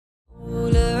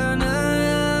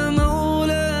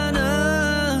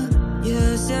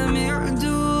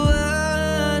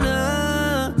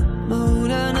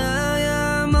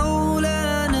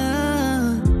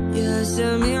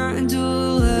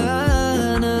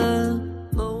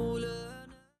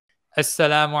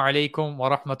Assalamu alaikum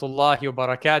wa rahmatullahi wa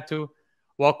barakatuh.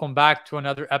 Welcome back to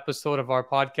another episode of our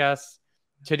podcast.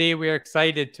 Today we are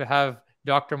excited to have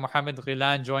Dr. Mohamed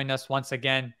Ghilan join us once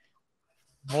again.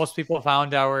 Most people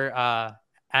found our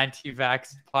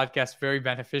anti-vax podcast very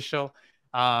beneficial.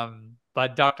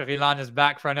 But Dr. Ghilan is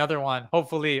back for another one,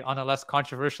 hopefully on a less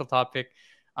controversial topic,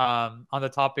 on the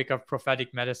topic of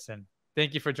prophetic medicine.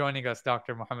 Thank you for joining us,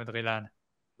 Dr. Mohamed Ghilan.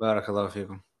 Barakallahu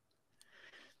feekum.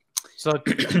 So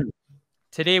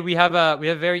today we have a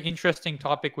very interesting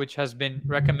topic which has been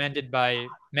recommended by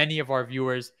many of our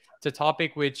viewers. It's a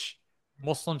topic which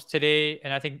Muslims today,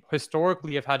 and I think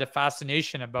historically, have had a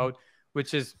fascination about,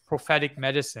 which is prophetic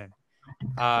medicine.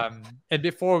 And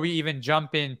before we even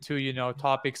jump into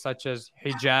topics such as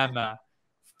hijama,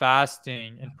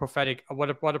 fasting, and prophetic, what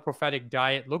a prophetic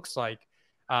diet looks like,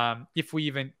 if we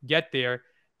even get there,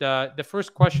 the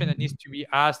first question that needs to be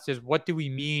asked is, what do we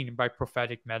mean by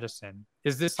prophetic medicine?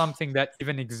 Is this something that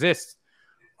even exists?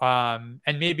 And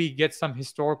maybe get some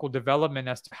historical development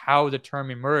as to how the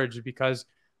term emerged, because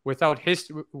without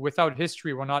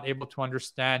history, we're not able to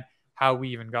understand how we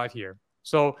even got here.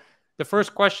 So the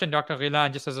first question, Dr.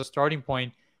 Ghilan, just as a starting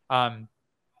point, do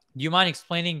you mind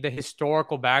explaining the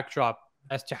historical backdrop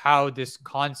as to how this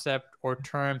concept or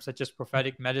term such as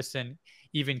prophetic medicine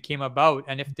even came about,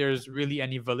 and if there's really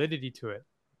any validity to it?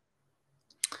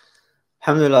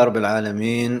 Alhamdulillah Rabbil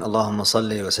Alameen. Allahumma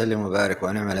salli wa sallim wa barik wa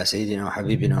an'am ala Sayyidina wa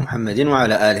Habibina Muhammadin wa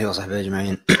ala alihi wa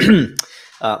sahbihi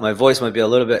ajma'in. My voice might be a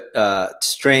little bit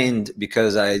strained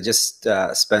because I just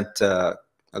spent a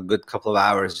good couple of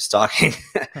hours just talking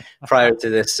prior to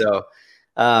this. So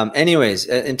anyways,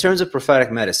 in terms of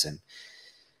prophetic medicine,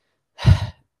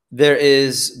 there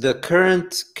is the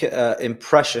current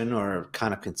impression or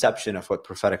kind of conception of what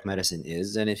prophetic medicine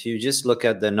is. And if you just look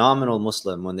at the nominal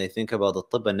Muslim, when they think about the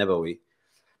Tibb al-Nabawi,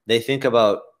 they think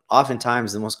about,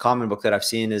 oftentimes the most common book that I've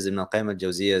seen is Ibn al-Qayyim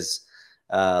al-Jawziyah's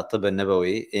Tibb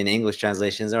al-Nabawi, in English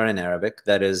translations or in Arabic.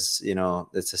 That is,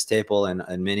 it's a staple in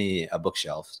many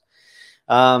bookshelves.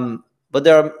 But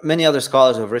there are many other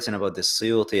scholars who have written about this,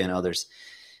 Suyuti and others.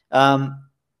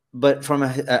 But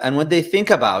and what they think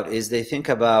about is,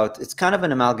 it's kind of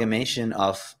an amalgamation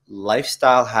of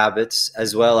lifestyle habits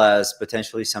as well as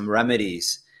potentially some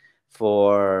remedies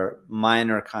for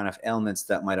minor kind of ailments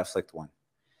that might afflict one.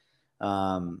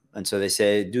 And so they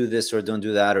say, do this or don't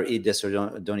do that, or eat this or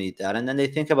don't eat that. And then they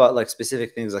think about like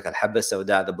specific things like al-habba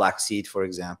sawda, the black seed, for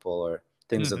example, or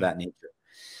things of that nature.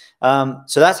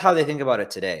 So that's how they think about it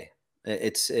today.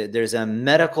 There's a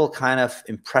medical kind of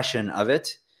impression of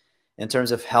it in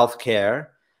terms of healthcare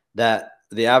that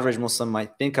the average Muslim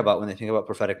might think about when they think about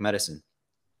prophetic medicine.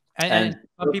 And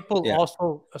some people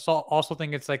also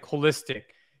think it's like holistic.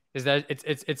 Is that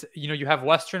it's you have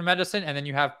Western medicine and then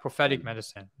you have prophetic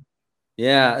medicine.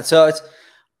 Yeah, so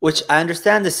which I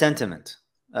understand the sentiment.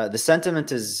 The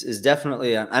sentiment is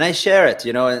definitely, and I share it,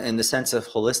 in the sense of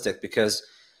holistic, because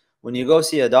when you go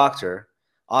see a doctor,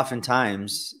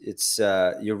 oftentimes it's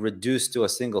you're reduced to a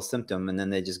single symptom, and then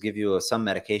they just give you some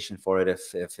medication for it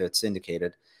if it's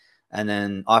indicated, and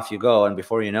then off you go, and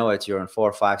before you know it, you're on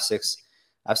 4, 5, 6.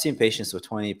 I've seen patients with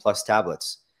 20 plus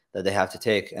tablets that they have to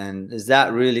take. And is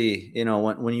that really,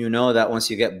 when you know that once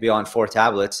you get beyond 4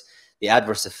 tablets, the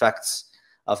adverse effects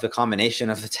of the combination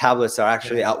of the tablets are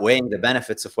actually outweighing the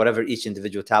benefits of whatever each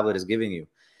individual tablet is giving you.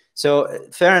 So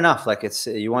fair enough. Like,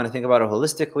 you want to think about it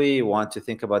holistically. You want to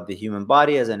think about the human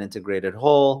body as an integrated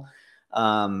whole.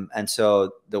 And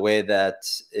so the way that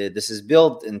this is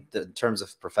built in terms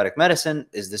of prophetic medicine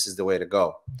this is the way to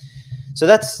go. So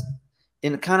that's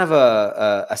in kind of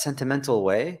a sentimental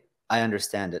way. I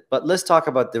understand it. But let's talk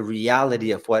about the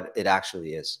reality of what it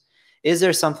actually is. Is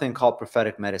there something called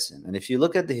prophetic medicine? And if you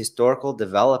look at the historical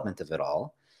development of it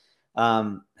all,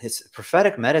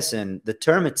 prophetic medicine, the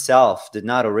term itself did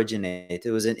not originate.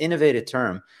 It was an innovative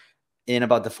term in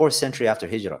about the 4th century after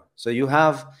Hijrah. So you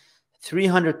have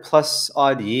 300 plus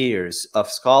odd years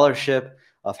of scholarship,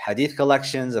 of hadith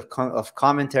collections, of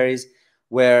commentaries,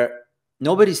 where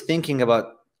nobody's thinking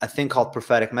about a thing called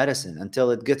prophetic medicine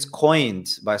until it gets coined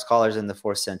by scholars in the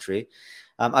 4th century.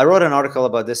 I wrote an article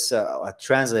about this,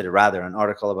 translated rather, an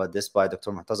article about this by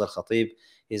Dr. Mu'taz al-Khatib.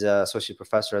 He's an associate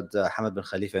professor at the Hamad bin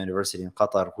Khalifa University in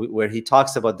Qatar, where he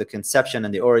talks about the conception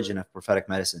and the origin of prophetic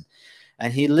medicine.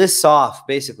 And he lists off,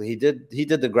 basically, he did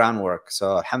the groundwork.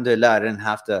 So alhamdulillah, I didn't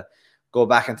have to go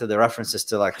back into the references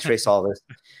to like trace all this.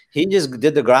 He just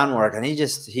did the groundwork, and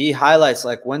he highlights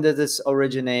like, when did this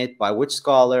originate, by which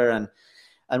scholar,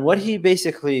 and what he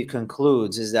basically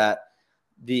concludes is that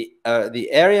the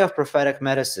area of prophetic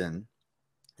medicine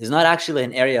is not actually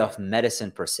an area of medicine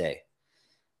per se.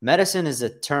 Medicine is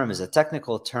a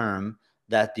technical term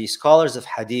that the scholars of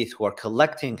hadith who are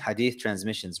collecting hadith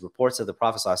transmissions, reports of the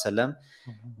Prophet ﷺ,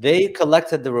 they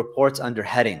collected the reports under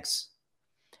headings.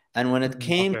 And when it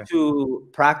came to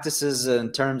practices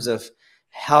in terms of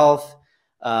health,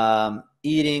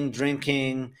 eating,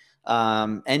 drinking,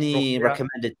 any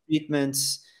recommended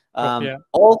treatments,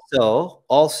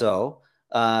 also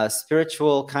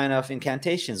spiritual kind of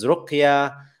incantations,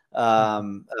 ruqya,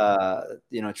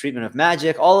 treatment of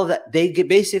magic, all of that, they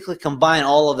basically combine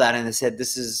all of that, and they said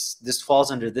this falls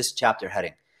under this chapter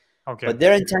heading. But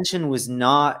their intention was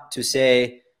not to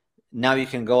say, now you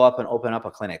can go up and open up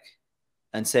a clinic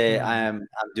and say, I'm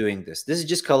doing this. This is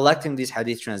just collecting these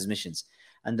hadith transmissions.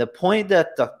 And the point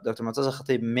that Dr. Mu'taza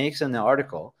Khatib makes in the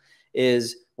article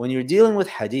is, when you're dealing with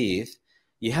hadith,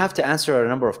 you have to answer a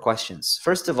number of questions.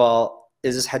 First of all,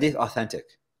 is this hadith authentic?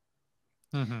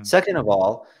 Second of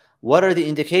all, what are the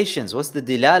indications? What's the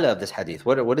dilala of this hadith?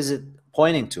 What is it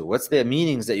pointing to? What's the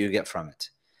meanings that you get from it?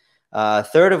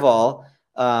 Third of all,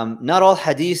 not all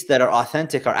hadiths that are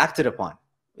authentic are acted upon.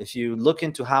 If you look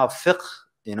into how fiqh,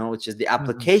 which is the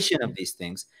application of these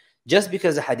things, just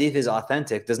because a hadith is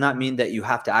authentic does not mean that you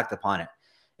have to act upon it.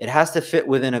 It has to fit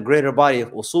within a greater body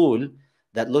of usul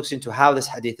that looks into how this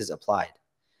hadith is applied.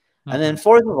 And then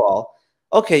fourth of all,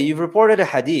 okay, you've reported a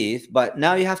hadith, but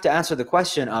now you have to answer the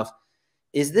question of,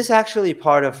 is this actually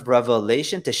part of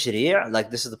revelation, tashri',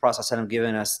 like this is the Prophet ﷺ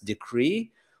giving us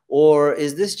decree, or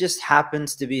is this just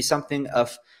happens to be something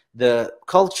of the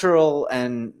cultural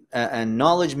and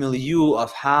knowledge milieu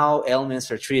of how ailments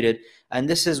are treated, and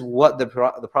this is what the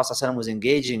Prophet ﷺ was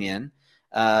engaging in,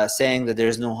 saying that there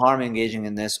is no harm engaging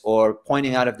in this, or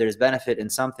pointing out if there's benefit in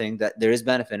something, that there is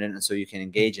benefit in it, and so you can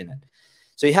engage in it.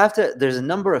 So you have to, there's a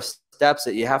number of steps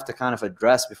that you have to kind of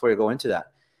address before you go into that.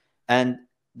 And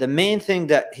the main thing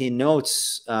that he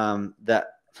notes, that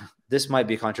this might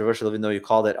be controversial, even though you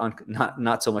called it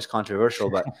not so much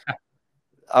controversial, but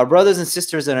our brothers and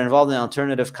sisters that are involved in the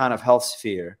alternative kind of health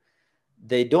sphere,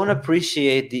 they don't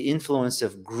appreciate the influence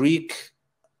of Greek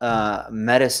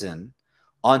medicine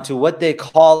onto what they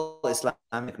call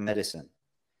Islamic medicine.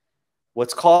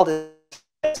 What's called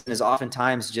medicine is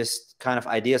oftentimes just kind of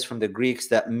ideas from the Greeks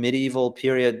that medieval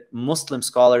period Muslim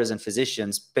scholars and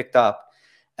physicians picked up,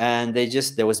 and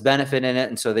there was benefit in it,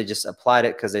 and so they just applied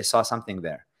it because they saw something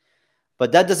there.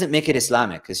 But that doesn't make it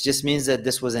Islamic. It just means that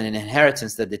this was an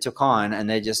inheritance that they took on, and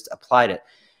they just applied it.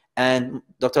 And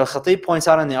Dr. Khatib points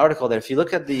out in the article that if you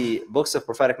look at the books of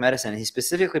prophetic medicine, he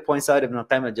specifically points out Ibn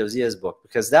al-Qayyim al-Jawziyah's book,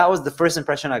 because that was the first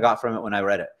impression I got from it when I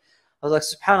read it. I was like,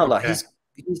 subhanAllah,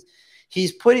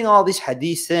 he's putting all these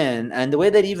hadiths in, and the way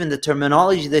that even the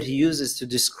terminology that he uses to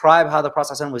describe how the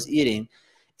Prophet ﷺ was eating,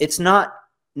 it's not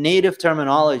native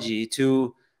terminology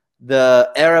to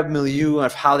the Arab milieu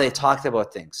of how they talked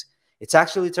about things. It's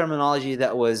actually terminology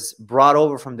that was brought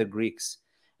over from the Greeks.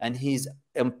 And he's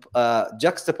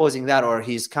juxtaposing that, or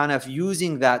he's kind of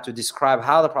using that to describe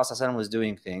how the Prophet ﷺ was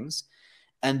doing things,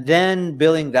 and then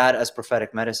billing that as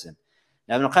prophetic medicine.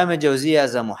 Now, Ibn Qayyim al-Jawziyah,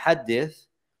 as a muhaddith,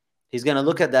 he's going to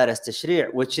look at that as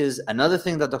tashri', which is another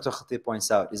thing that Dr. Khatib points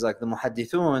out. He's like, the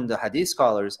muhaddithun, the hadith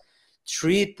scholars,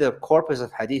 treat the corpus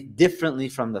of hadith differently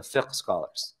from the fiqh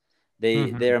scholars.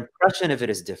 Their impression of it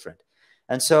is different.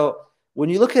 And so when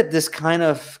you look at this kind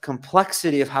of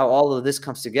complexity of how all of this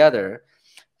comes together,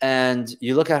 and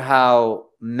you look at how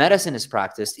medicine is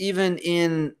practiced, even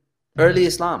in early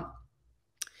Islam,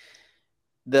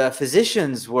 the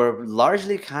physicians were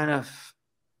largely kind of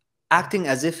acting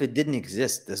as if it didn't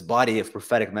exist, this body of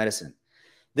prophetic medicine.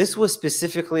 This was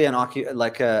specifically an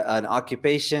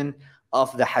occupation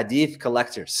of the hadith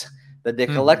collectors, that they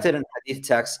collected in hadith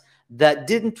texts that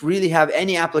didn't really have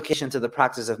any application to the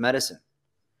practice of medicine.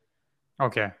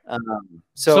 Okay.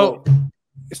 So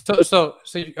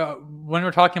when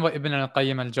we're talking about Ibn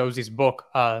al-Qayyim al-Jawzi's book,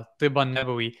 Tibb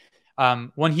al-Nabawi,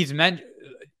 when he's meant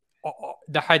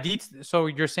the hadiths, so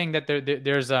you're saying that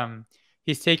there's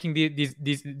he's taking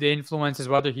the influences,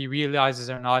 whether he realizes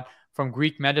or not, from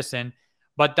Greek medicine,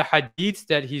 but the hadiths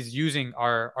that he's using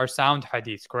are sound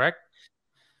hadiths, correct?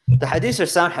 The hadiths are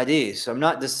sound hadiths. I'm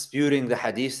not disputing the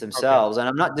hadiths themselves, and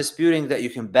I'm not disputing that you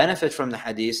can benefit from the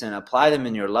hadiths and apply them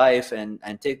in your life and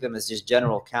take them as just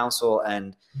general counsel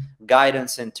and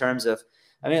guidance in terms of,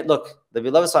 I mean, look, the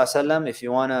beloved ﷺ, if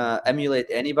you want to emulate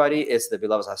anybody, it's the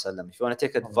beloved ﷺ. If you want to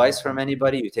take advice from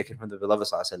anybody, you take it from the beloved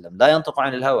ﷺ. لا ينطق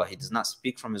عن الهوى. He does not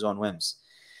speak from his own whims.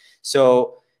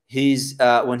 So he's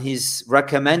when he's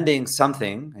recommending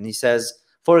something, and he says,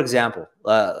 for example,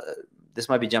 this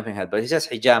might be jumping ahead, but he says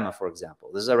hijama, for example.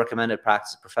 This is a recommended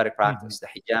practice, prophetic practice, the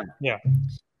hijama. Yeah.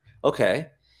 Okay.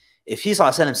 If he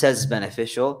ﷺ says it's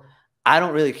beneficial, I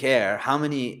don't really care how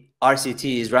many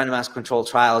RCTs, randomized controlled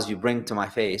trials, you bring to my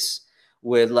face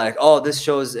with like, oh, this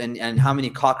shows, and how many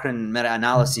Cochrane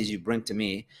meta-analyses you bring to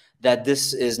me that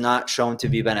this is not shown to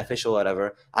be beneficial,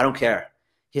 whatever. I don't care.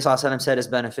 He said it's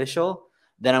beneficial.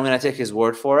 Then I'm going to take his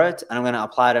word for it, and I'm going to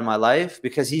apply it in my life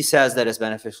because he says that it's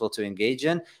beneficial to engage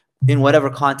in whatever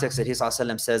context that he says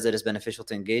that it's beneficial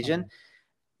to engage in.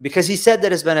 Because he said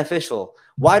that it's beneficial.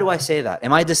 Why do I say that?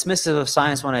 Am I dismissive of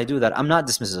science when I do that? I'm not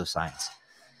dismissive of science.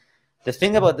 The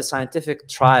thing about the scientific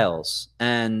trials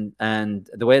and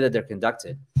the way that they're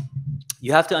conducted,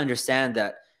 you have to understand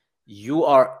that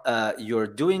you're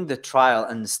doing the trial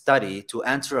and the study to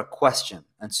answer a question.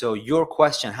 And so your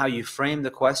question, how you frame the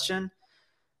question,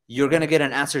 you're going to get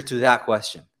an answer to that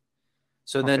question.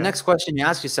 So the next question you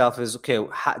ask yourself is, okay,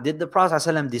 did the Prophet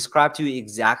ﷺ describe to you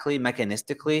exactly,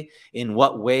 mechanistically, in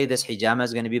what way this hijama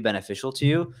is going to be beneficial to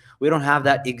you? We don't have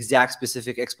that exact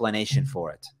specific explanation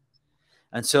for it.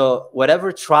 And so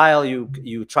whatever trial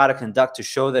you try to conduct to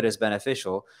show that it's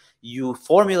beneficial, you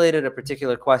formulated a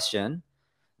particular question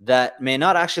that may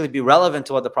not actually be relevant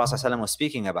to what the Prophet ﷺ was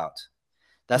speaking about.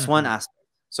 That's one aspect.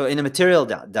 So in a material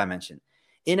dimension.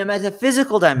 In a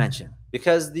metaphysical dimension,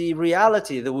 because the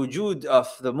reality, the wujud of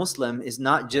the Muslim is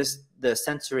not just the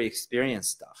sensory experience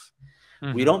stuff.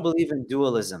 We don't believe in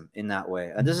dualism in that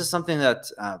way. And this is something that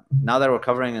now that we're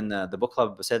covering in the book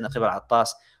club, Sayyidina Naqib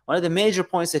al-Attas, one of the major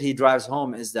points that he drives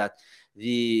home is that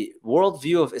the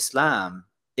worldview of Islam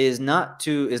is not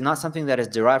something that is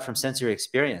derived from sensory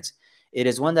experience. It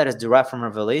is one that is derived from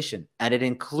revelation, and it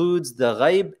includes the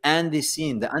ghaib and the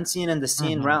seen, the unseen and the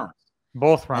seen realms.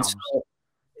 Both realms.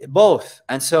 Both.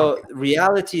 And so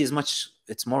reality is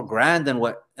it's more grand than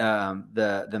what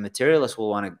the materialist will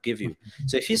want to give you.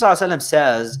 So if he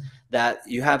says that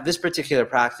you have this particular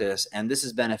practice and this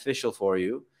is beneficial for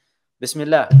you,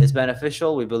 Bismillah, it's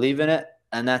beneficial, we believe in it,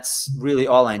 and that's really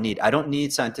all I need. I don't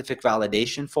need scientific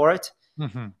validation for it.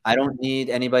 I don't need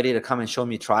anybody to come and show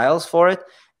me trials for it.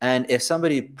 And if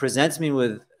somebody presents me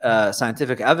with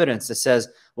scientific evidence that says,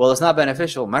 well, it's not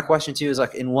beneficial, my question to you is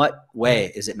like, in what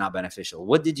way is it not beneficial?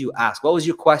 What did you ask? What was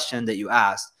your question that you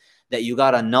asked that you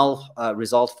got a null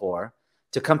result for,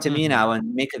 to come to me now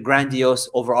and make a grandiose,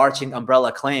 overarching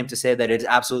umbrella claim to say that it's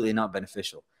absolutely not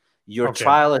beneficial? Your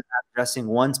trial is addressing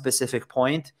one specific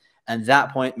point, and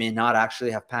that point may not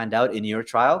actually have panned out in your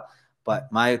trial.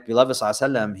 But my beloved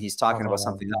Sallallahu, he's talking about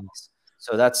something else.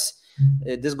 So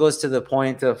this goes to the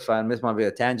point of, this might be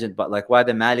a tangent, but like why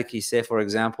the Maliki say, for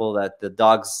example, that the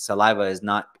dog's saliva is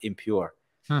not impure.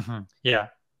 Yeah.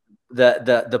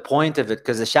 The point of it,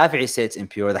 because the Shafi'i say it's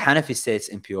impure, the Hanafi say it's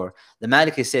impure, the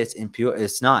Maliki say it's impure.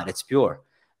 It's not. It's pure.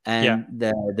 And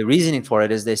the reasoning for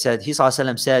it is they said, he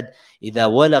Sallallahu said, إِذَا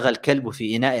وَلَغَ الْكَلْبُ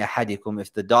فِي إِنَاءِ أَحَدِكُمْ,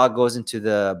 if the dog goes into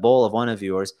the bowl of one of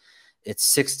yours, it's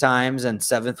 6 times and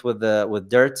 7th with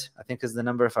dirt, I think is the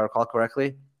number, if I recall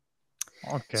correctly.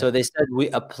 So they said, we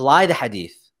apply the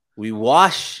hadith. We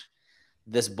wash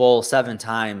this bowl 7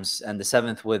 times and the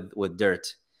 7th with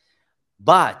dirt.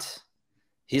 But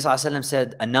he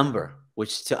said a number,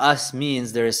 which to us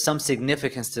means there is some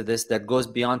significance to this that goes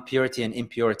beyond purity and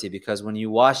impurity, because when you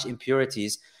wash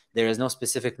impurities, there is no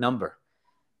specific number.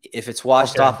 If it's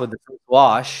washed off with the first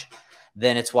wash,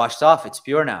 then it's washed off. It's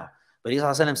pure now. But he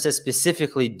says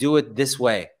specifically, do it this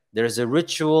way. There's a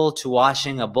ritual to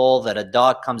washing a bowl that a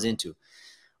dog comes into.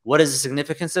 What is the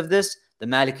significance of this? The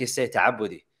Maliki say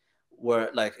ta'abudi, where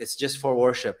like it's just for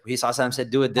worship. He said,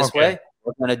 do it this way.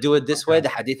 We're going to do it this way. The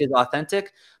hadith is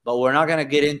authentic, but we're not going to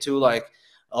get into like,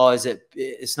 oh,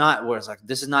 it's not, where it's like,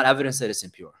 this is not evidence that it's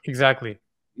impure. Exactly.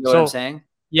 You know what I'm saying?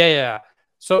 Yeah.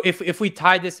 So if we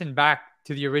tie this in back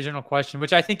to the original question,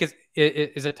 which I think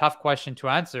is a tough question to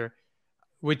answer,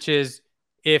 which is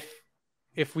if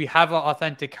we have an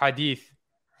authentic hadith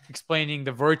explaining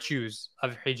the virtues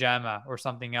of hijama or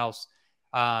something else.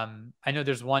 I know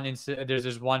there's one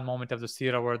moment of the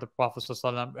seerah where the Prophet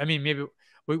ﷺ, I mean, maybe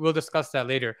we'll discuss that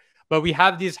later, but we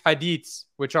have these hadiths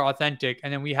which are authentic,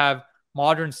 and then we have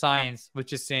modern science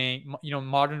which is saying,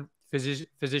 modern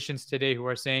physicians today who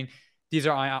are saying these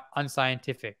are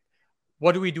unscientific.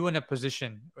 What do we do in a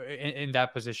position in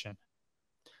that position?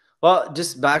 Well,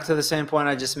 just back to the same point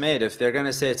I just made. If they're going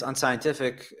to say it's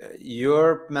unscientific,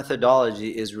 your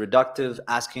methodology is reductive,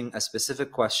 asking a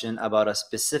specific question about a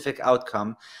specific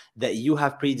outcome that you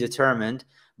have predetermined,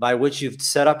 by which you've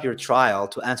set up your trial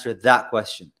to answer that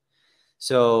question.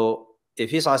 So if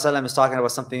he ﷺ is talking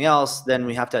about something else, then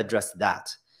we have to address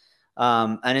that.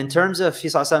 And in terms of he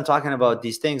ﷺ talking about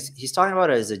these things, he's talking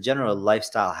about it as a general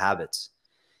lifestyle habits.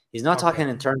 He's not talking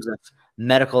in terms of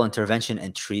medical intervention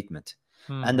and treatment.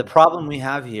 And the problem we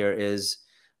have here is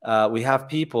we have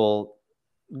people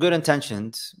good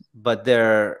intentions, but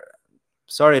they're,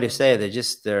 sorry to say,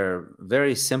 they're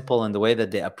very simple in the way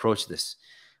that they approach this.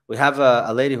 We have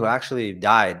a lady who actually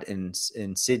died in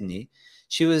Sydney.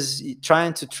 She was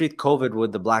trying to treat COVID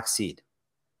with the black seed.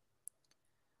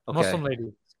 Okay. Muslim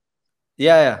lady.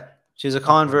 Yeah. She was a Okay.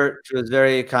 convert. She was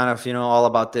very kind of, all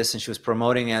about this, and she was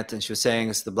promoting it, and she was saying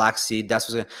it's the black seed.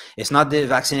 It's not the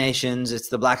vaccinations, it's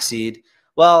the black seed.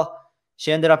 Well,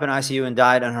 she ended up in ICU and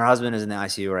died, and her husband is in the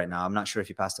ICU right now. I'm not sure if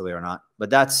he passed away or not, but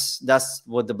that's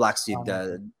what the black seed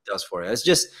does for you. It's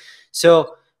just,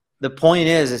 so the point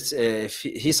is, it's if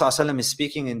he sallallahu is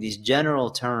speaking in these general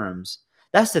terms.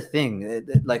 That's the thing,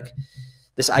 like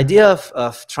this idea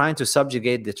of trying to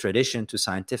subjugate the tradition to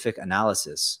scientific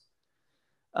analysis,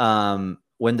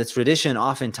 when the tradition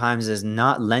oftentimes does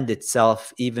not lend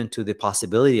itself even to the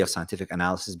possibility of scientific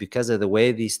analysis because of the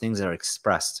way these things are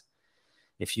expressed.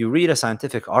 If you read a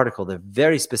scientific article, they're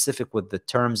very specific with the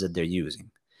terms that they're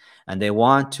using, and they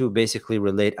want to basically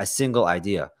relate a single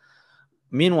idea.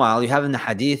 Meanwhile, you have in the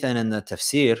hadith and in the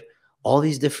tafsir all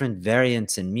these different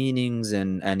variants and meanings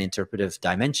and interpretive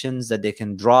dimensions that they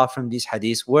can draw from these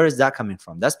hadiths. Where is that coming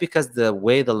from? That's because the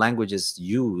way the language is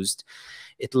used,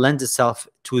 it lends itself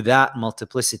to that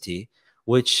multiplicity,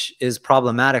 which is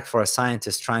problematic for a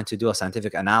scientist trying to do a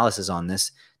scientific analysis on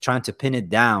this, trying to pin it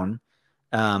down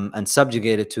and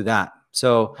subjugate it to that.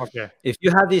 So if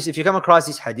you come across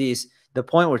these hadiths, the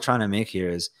point we're trying to make here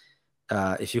is,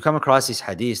 if you come across these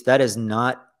hadiths, that is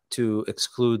not to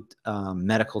exclude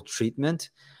medical treatment.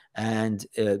 And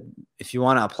if you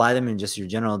want to apply them in just your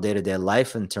general day-to-day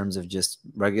life in terms of just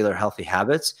regular healthy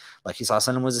habits, like he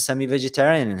was a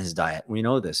semi-vegetarian in his diet. We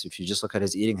know this. If you just look at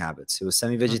his eating habits, he was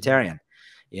semi-vegetarian.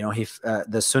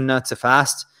 The sunnah to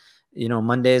fast,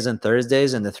 Mondays and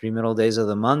Thursdays and the 3 middle days of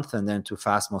the month, and then to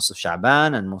fast most of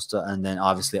Sha'ban and then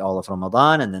obviously all of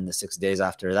Ramadan, and then the 6 days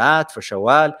after that for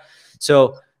Shawwal.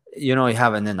 So, you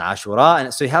have, and then Ashura.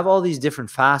 And so you have all these different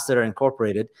fasts that are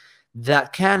incorporated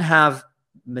that can have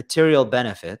material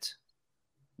benefit.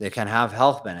 They can have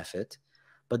health benefit,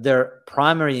 but their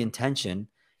primary intention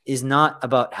is not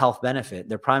about health benefit.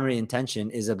 Their primary intention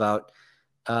is about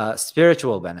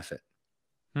spiritual benefit.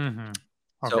 Okay.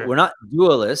 So we're not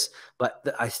dualists, but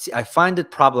I find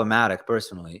it problematic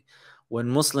personally when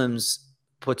Muslims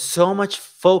put so much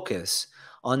focus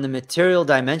on the material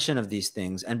dimension of these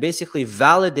things and basically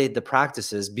validate the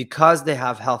practices because they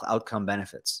have health outcome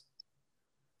benefits.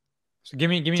 So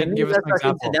give us an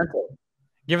example.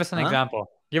 Give us an example.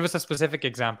 Give us a specific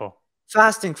example.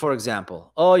 Fasting, for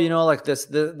example. Oh, like this,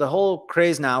 the whole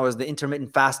craze now is the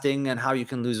intermittent fasting and how you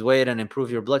can lose weight and improve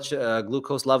your blood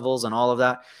glucose levels and all of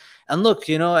that. And look,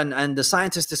 and the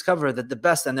scientists discover that the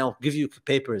best, and they'll give you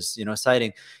papers,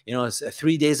 citing, it's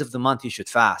 3 days of the month you should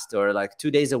fast, or like 2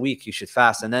 days a week you should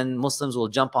fast. And then Muslims will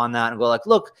jump on that and go like,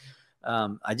 look,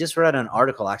 I just read an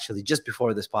article actually just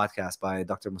before this podcast by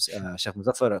Dr. Sheikh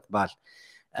Muzaffar Iqbal,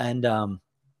 and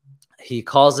he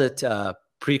calls it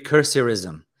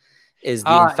precursorism. Is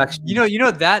the infection?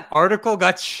 That article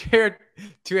got shared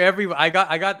to everyone. I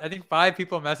think 5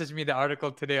 people messaged me the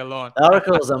article today alone. The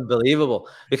article is unbelievable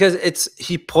because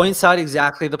he points out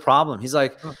exactly the problem. He's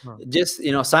like, just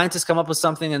scientists come up with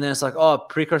something and then it's like, oh,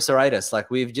 precursoritis. Like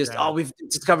we've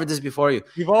discovered this before you.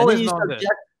 We've always known this.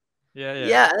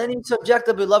 Yeah, and then you subject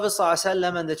the beloved Sallallahu Alaihi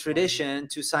Wasallam and the tradition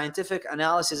to scientific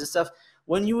analysis and stuff.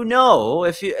 When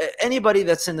anybody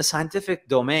that's in the scientific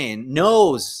domain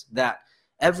knows that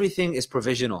everything is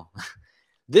provisional.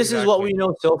 This is what we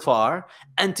know so far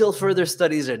until further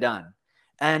studies are done.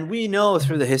 And we know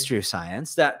through the history of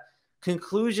science that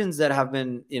conclusions that have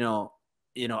been,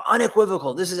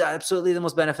 unequivocal, this is absolutely the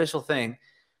most beneficial thing.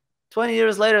 20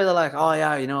 years later, they're like, oh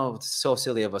yeah, it's so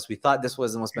silly of us. We thought this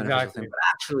was the most beneficial thing, but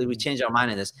actually we changed our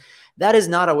mind in this. That is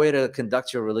not a way to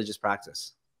conduct your religious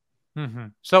practice.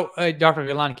 So, Dr.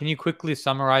 Ghilan, can you quickly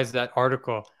summarize that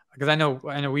article? Because I know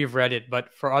we've read it,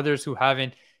 but for others who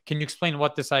haven't, can you explain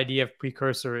what this idea of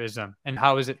precursorism and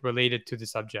how is it related to the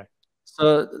subject?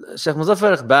 So Sheikh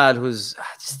Muzaffar Iqbal, who's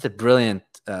just a brilliant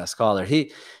scholar,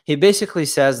 he basically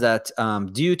says that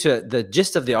due to the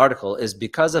gist of the article is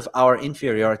because of our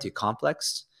inferiority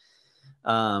complex,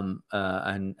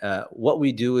 and what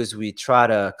we do is we try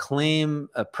to claim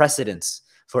a precedence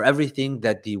for everything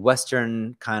that the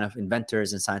Western kind of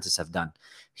inventors and scientists have done.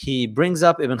 He brings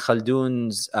up Ibn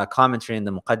Khaldun's commentary in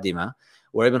the Muqaddimah,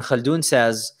 where Ibn Khaldun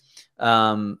says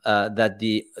that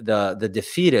the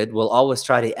defeated will always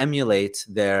try to emulate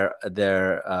their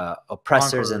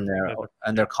oppressors and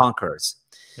their conquerors.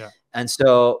 Yeah. And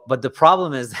so, but the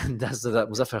problem is, that's that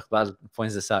Muzaffar Iqbal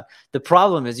points this out. The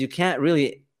problem is you can't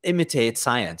really imitate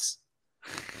science.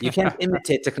 You can't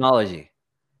imitate technology.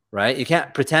 right? You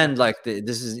can't pretend like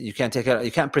this is, you can't take it,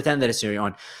 you can't pretend that it's your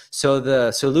own. So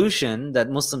the solution that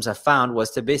Muslims have found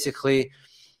was to basically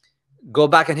go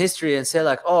back in history and say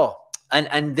like, oh,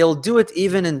 and they'll do it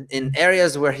even in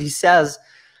areas where he says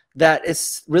that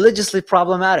it's religiously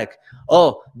problematic.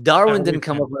 Oh, Darwin didn't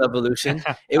come up with evolution.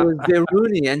 It was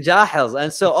Biruni and Jahils.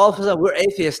 And so all of a sudden we're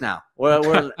atheists now.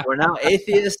 We're now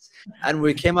atheists, and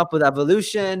we came up with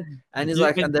evolution. And he's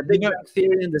like, and the Big Bang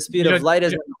theory and the speed of light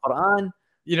is in the Quran.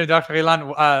 You know, Dr.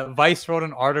 Ghilan, Vice wrote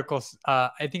an article,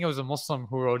 I think it was a Muslim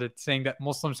who wrote it, saying that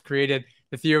Muslims created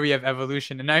the theory of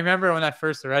evolution. And I remember when I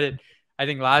first read it, I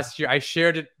think last year, I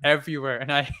shared it everywhere,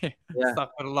 and I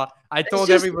I told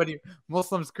everybody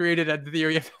Muslims created a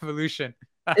theory of evolution.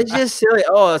 It's just silly.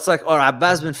 Oh, it's like,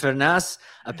 Abbas bin Firnas,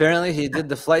 apparently he did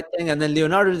the flight thing, and then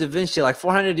Leonardo da Vinci, like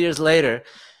 400 years later,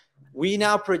 we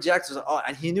now project,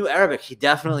 and he knew Arabic. He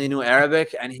definitely knew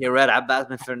Arabic, and he read Abbas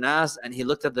bin Firnas, and he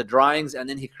looked at the drawings, and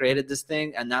then he created this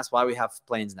thing, and that's why we have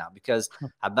planes now, because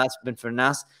Abbas bin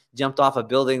Firnas jumped off a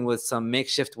building with some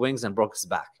makeshift wings and broke his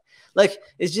back. Like,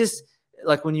 it's just,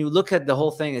 like, when you look at the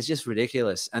whole thing, it's just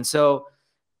ridiculous. And so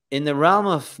in the realm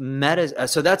of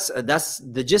so that's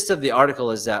the gist of the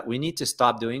article, is that we need to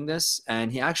stop doing this.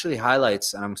 And he actually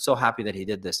highlights, and I'm so happy that he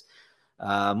did this,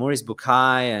 Maurice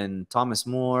Bukai and Thomas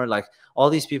More, like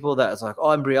all these people that it's like,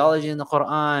 oh, embryology in the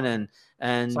Quran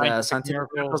and scientific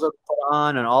miracles of the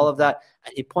Quran and all of that.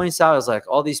 And he points out, is like,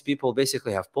 all these people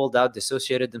basically have pulled out,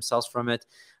 dissociated themselves from it.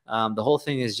 The whole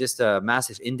thing is just a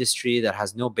massive industry that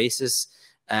has no basis.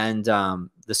 And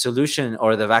the solution,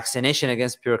 or the vaccination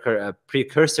against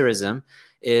precursorism,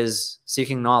 is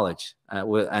seeking knowledge.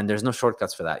 And there's no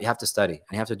shortcuts for that. You have to study,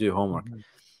 and you have to do your homework. Mm-hmm.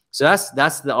 So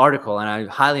that's the article, and I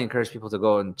highly encourage people to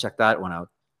go and check that one out.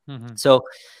 Mm-hmm. So,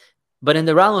 but in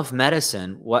the realm of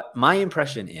medicine, what my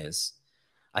impression is,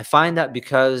 I find that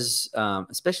because,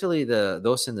 especially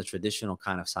those in the traditional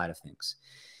kind of side of things,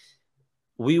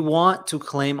 we want to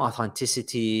claim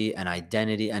authenticity and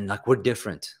identity, and like, we're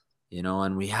different, you know,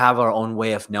 and we have our own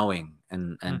way of knowing.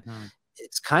 And mm-hmm.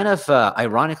 It's kind of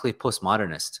ironically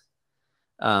postmodernist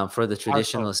for the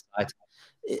traditionalist side,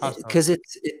 because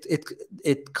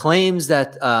it claims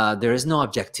that there is no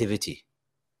objectivity.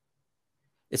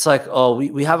 It's like, oh,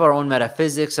 we have our own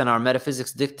metaphysics, and our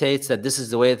metaphysics dictates that this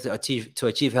is the way to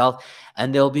achieve health.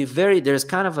 And there's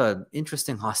kind of an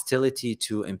interesting hostility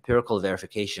to empirical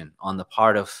verification on the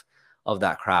part of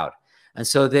that crowd. And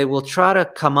so they will try to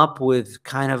come up with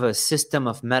kind of a system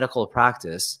of medical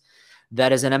practice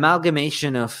that is an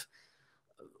amalgamation of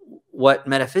what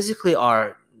metaphysically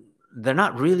they're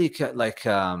not really like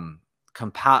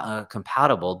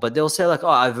compatible, but they'll say like,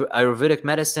 oh, Ayurvedic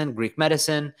medicine, Greek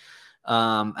medicine,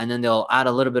 and then they'll add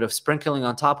a little bit of sprinkling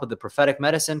on top of the prophetic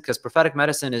medicine, because prophetic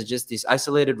medicine is just these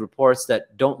isolated reports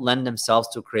that don't lend themselves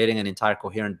to creating an entire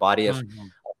coherent body of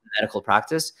medical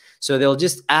practice. So they'll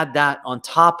just add that on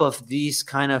top of these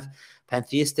kind of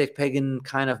pantheistic, pagan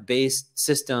kind of based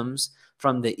systems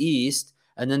from the East.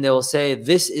 And then they'll say,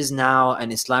 this is now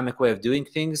an Islamic way of doing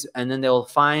things. And then they'll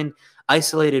find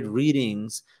isolated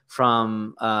readings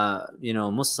from,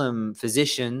 Muslim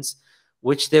physicians,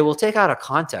 which they will take out of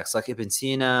context, like Ibn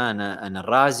Sina and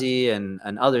Razi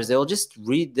and others. They'll just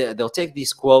they'll take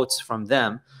these quotes from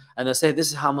them, and they'll say, this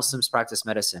is how Muslims practice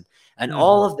medicine. And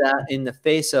all of that in the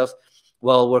face of,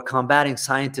 well, we're combating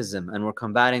scientism and we're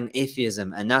combating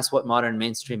atheism. And that's what modern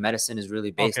mainstream medicine is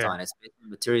really based on. It's based on a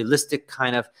materialistic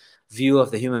kind of view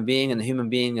of the human being. And the human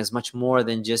being is much more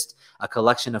than just a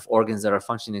collection of organs that are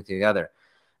functioning together.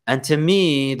 And to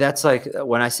me, that's like,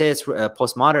 when I say it's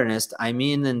postmodernist, I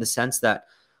mean in the sense that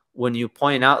when you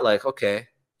point out like, okay,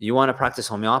 you want to practice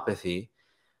homeopathy,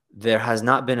 there has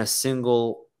not been a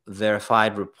single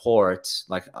verified report.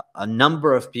 Like, a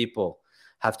number of people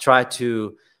have tried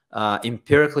to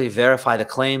empirically verify the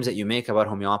claims that you make about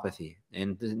homeopathy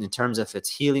in terms of its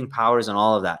healing powers and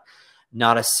all of that.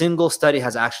 Not a single study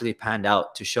has actually panned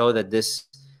out to show that this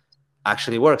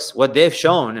actually works. What they've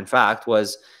shown, in fact,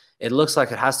 was it looks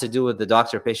like it has to do with the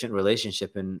doctor-patient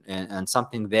relationship, and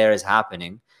something there is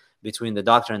happening between the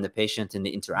doctor and the patient in the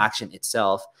interaction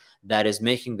itself that is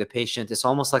making the patient, it's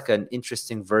almost like an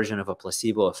interesting version of a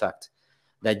placebo effect,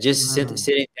 that just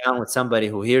sitting down with somebody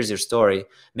who hears your story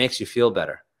makes you feel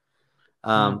better.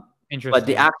 But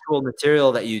the actual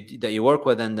material that you work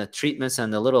with, and the treatments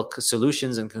and the little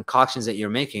solutions and concoctions that you're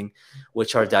making,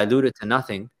 which are diluted to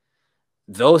nothing,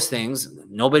 those things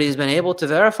nobody's been able to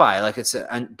verify. Like,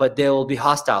 but they will be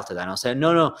hostile to that. And I'll say,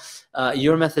 no,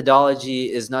 your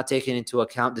methodology is not taking into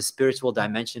account the spiritual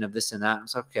dimension of this and that.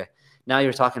 It's like, okay, now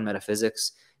you're talking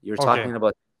metaphysics. You're talking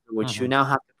about which you now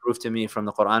have to prove to me from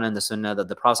the Quran and the Sunnah that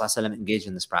the Prophet ﷺ engaged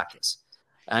in this practice.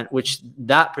 and which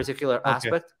that particular Okay.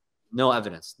 aspect, no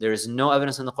evidence. There is no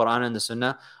evidence in the Quran and the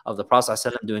Sunnah of the Prophet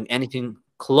ﷺ doing anything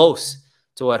close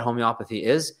to what homeopathy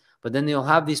is. But then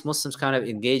you'll have these Muslims kind of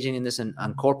engaging in this and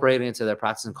incorporating it into their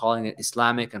practice and calling it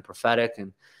Islamic and prophetic,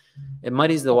 and it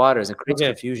muddies the waters and creates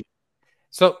Okay. confusion.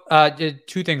 So,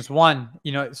 two things. One,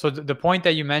 so the point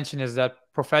that you mentioned is that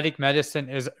prophetic medicine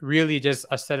is really just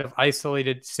a set of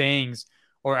isolated sayings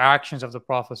or actions of the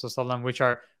Prophet ﷺ, which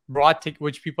are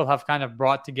which people have kind of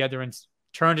brought together and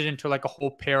turned it into like a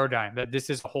whole paradigm, that this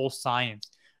is a whole science,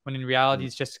 when in reality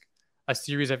it's just a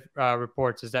series of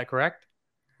reports. Is that correct?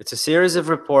 It's a series of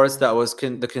reports that was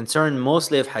the concern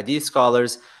mostly of hadith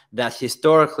scholars, that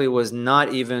historically was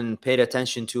not even paid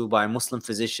attention to by Muslim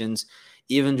physicians,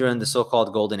 even during the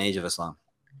so-called golden age of Islam.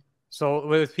 So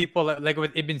with people like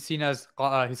with Ibn Sina's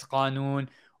his Qanun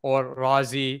or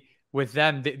Razi, with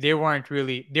them, they weren't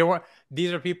really,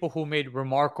 these are people who made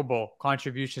remarkable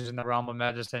contributions in the realm of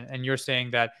medicine, and you're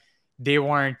saying that they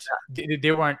weren't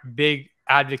big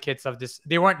advocates of this.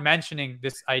 They weren't mentioning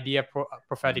this idea of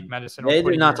prophetic medicine or They did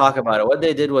putting it not in. talk about it. What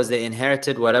they did was they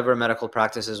inherited whatever medical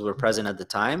practices were present at the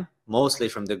time, mostly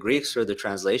from the Greeks or the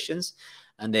translations,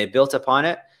 and they built upon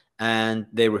it. And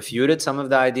they refuted some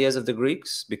of the ideas of the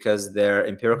Greeks because their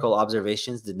empirical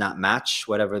observations did not match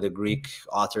whatever the Greek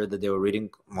author that they were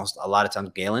reading, a lot of times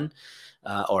Galen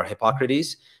or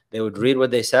Hippocrates. They would read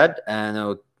what they said and they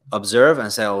would observe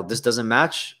and say, oh, this doesn't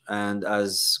match. And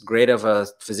as great of a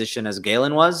physician as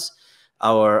Galen was,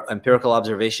 our empirical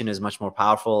observation is much more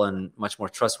powerful and much more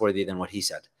trustworthy than what he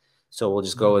said. So we'll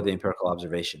just go with the empirical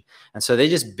observation. And so they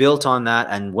just built on that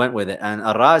and went with it. And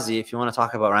Al-Razi, if you want to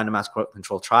talk about randomized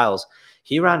controlled trials,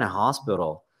 he ran a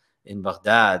hospital in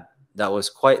Baghdad that was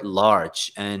quite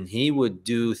large. And he would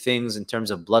do things in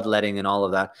terms of bloodletting and all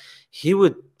of that. He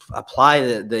would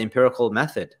apply the empirical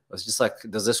method. It was just like,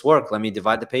 does this work? Let me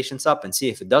divide the patients up and see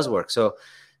if it does work. So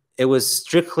it was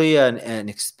strictly an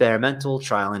experimental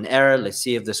trial and error. Let's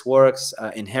see if this works.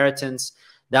 Inheritance.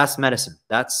 That's medicine.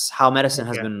 That's how medicine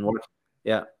has been working.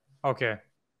 Yeah. Okay.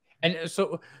 And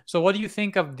so what do you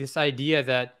think of this idea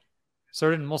that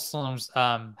certain Muslims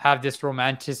have this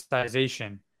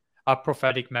romanticization of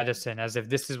prophetic medicine, as if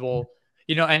this is, well,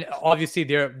 and obviously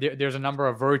there's a number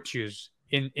of virtues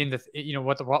in the,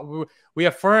 what we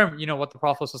affirm, what the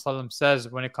Prophet ﷺ says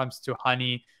when it comes to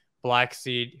honey, black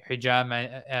seed,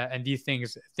 hijama, and these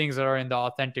things that are in the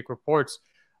authentic reports.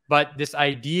 But this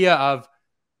idea of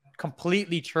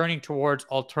completely turning towards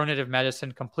alternative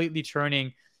medicine, completely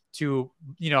turning to,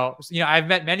 I've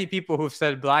met many people who've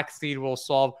said black seed will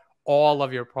solve all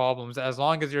of your problems. As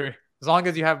long as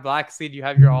you have black seed, you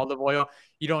have your olive oil,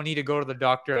 you don't need to go to the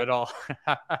doctor at all.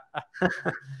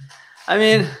 I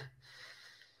mean,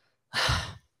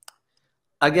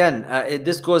 again,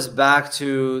 this goes back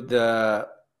to the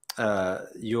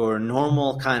your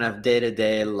normal kind of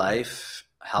day-to-day life,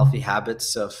 healthy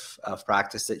habits of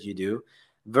practice that you do,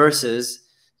 versus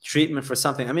treatment for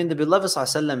something. I mean, the beloved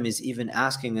ﷺ is even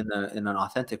asking in an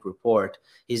authentic report,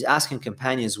 he's asking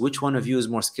companions, which one of you is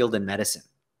more skilled in medicine?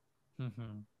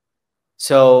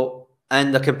 So,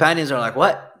 and the companions are like,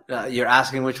 what? You're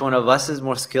asking which one of us is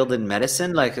more skilled in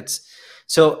medicine? Like, it's,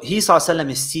 so he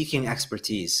ﷺ is seeking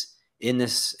expertise in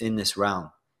this realm.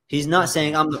 He's not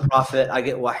saying, I'm the prophet, I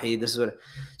get wahi, this is what.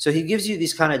 So he gives you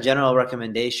these kind of general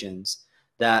recommendations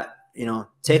that,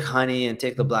 take honey and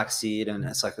take the black seed, and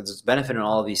it's like there's benefit in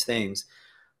all of these things.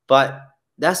 But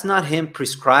that's not him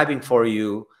prescribing for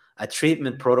you a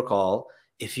treatment protocol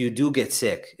if you do get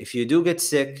sick. If you do get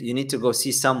sick, you need to go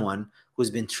see someone who's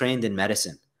been trained in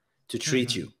medicine to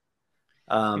treat you.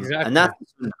 Exactly. And that's,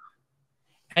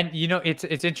 and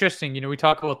it's interesting. We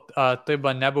talk about Tibb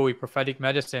al-Nabawi, prophetic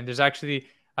medicine. There's actually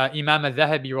Imam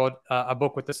al-Dhahabi wrote a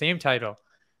book with the same title.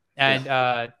 And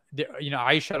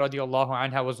Aisha radiallahu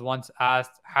anha was once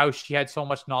asked how she had so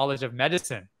much knowledge of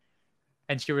medicine,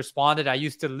 and she responded, I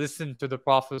used to listen to the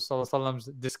Prophet ﷺ's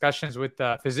discussions with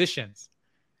physicians.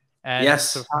 And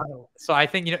yes. So I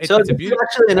think it's a beautiful.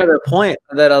 Actually, another point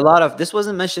that a lot of this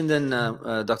wasn't mentioned in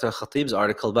Dr. Khatib's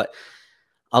article, but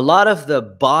a lot of the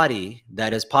body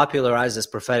that is popularized as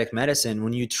prophetic medicine,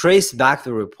 when you trace back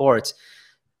the reports,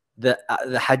 the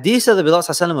hadiths of the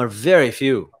Prophet ﷺ are very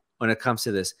few when it comes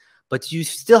to this. But you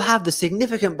still have the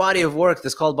significant body of work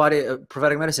that's called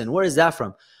prophetic medicine. Where is that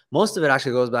from? Most of it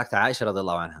actually goes back to Aisha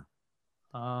radiallahu anha.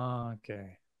 Oh,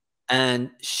 okay.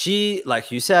 And she,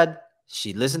 like you said,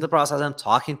 she listened to the Prophet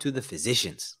talking to the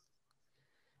physicians.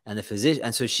 And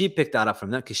so she picked that up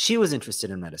from them because she was interested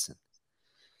in medicine.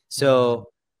 So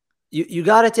you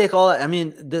got to take all. I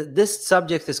mean, this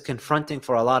subject is confronting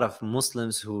for a lot of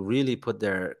Muslims who really put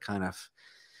their kind of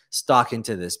stock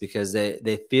into this because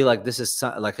they feel like this is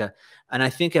like a, and I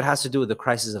think it has to do with the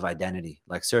crisis of identity,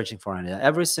 like searching for identity.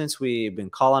 Ever since we've been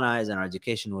colonized and our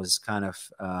education was kind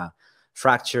of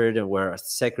fractured, and where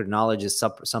sacred knowledge is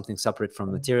something separate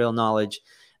from material knowledge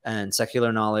and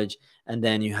secular knowledge, and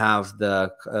then you have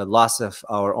the loss of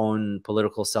our own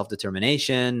political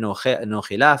self-determination, no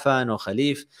khilafa, no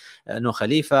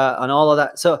khalifa, and all of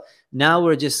that. So now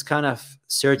we're just kind of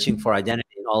searching for identity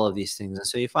in all of these things. And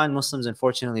so you find Muslims,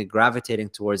 unfortunately, gravitating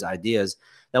towards ideas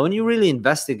that when you really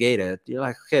investigate it, you're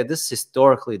like, okay, this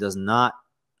historically does not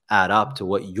add up to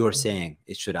what you're saying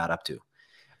it should add up to.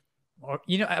 Or,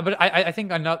 but I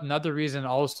think another reason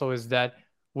also is that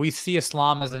we see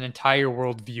Islam as an entire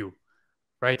worldview,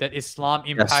 right? That Islam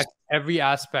impacts every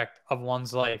aspect of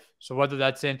one's life. So whether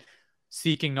that's in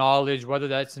seeking knowledge, whether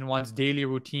that's in one's daily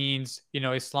routines,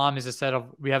 Islam is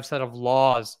we have a set of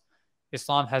laws.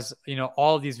 Islam has,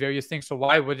 all these various things. So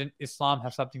why wouldn't Islam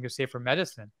have something to say for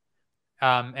medicine?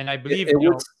 And I believe,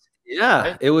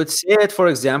 it would say it, for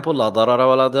example, la darara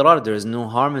wa la dirar. There is no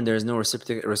harm and there is no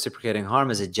reciprocating harm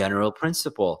as a general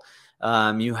principle.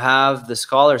 You have the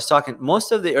scholars talking,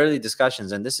 most of the early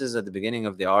discussions, and this is at the beginning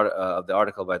of the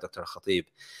article by Dr. Khatib,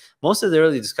 most of the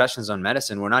early discussions on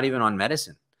medicine were not even on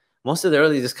medicine. Most of the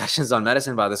early discussions on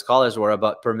medicine by the scholars were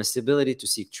about permissibility to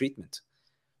seek treatment.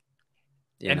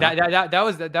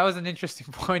 That was an interesting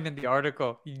point in the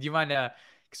article. Do you mind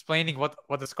explaining what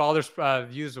the scholars'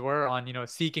 views were on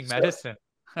seeking medicine?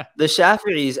 The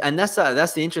Shafi'is, and that's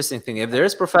the interesting thing. If there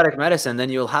is prophetic medicine, then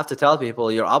you'll have to tell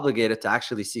people you're obligated to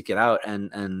actually seek it out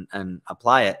and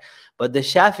apply it. But the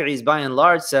Shafi'is, by and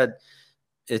large, said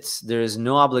there is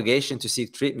no obligation to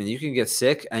seek treatment. You can get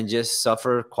sick and just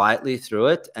suffer quietly through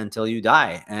it until you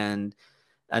die. And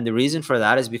the reason for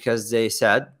that is because they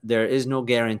said there is no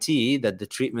guarantee that the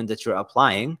treatment that you're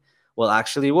applying will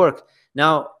actually work.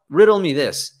 Now, riddle me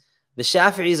this. The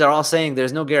Shafi'is are all saying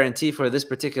there's no guarantee for this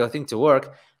particular thing to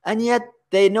work, and yet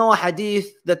they know a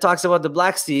hadith that talks about the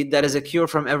black seed that is a cure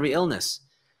from every illness.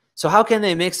 So how can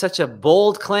they make such a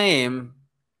bold claim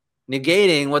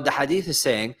negating what the hadith is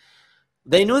saying?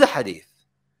 They knew the hadith.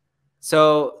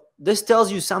 So this tells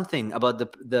you something about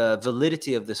the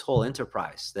validity of this whole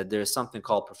enterprise, that there's something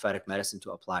called prophetic medicine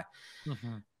to apply.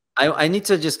 Mm-hmm. I need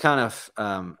to just kind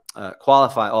of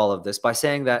qualify all of this by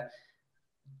saying that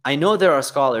I know there are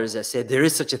scholars that say there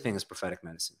is such a thing as prophetic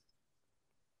medicine.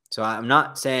 So I'm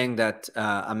not saying that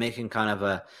I'm making kind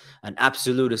of an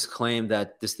absolutist claim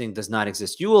that this thing does not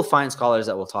exist. You will find scholars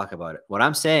that will talk about it. What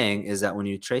I'm saying is that when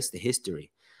you trace the history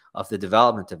of the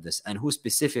development of this and who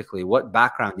specifically, what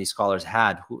background these scholars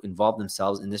had who involved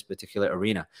themselves in this particular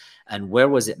arena, and where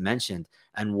was it mentioned,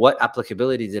 and what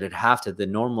applicability did it have to the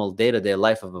normal day-to-day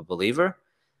life of a believer,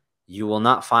 you will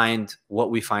not find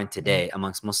what we find today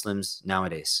amongst Muslims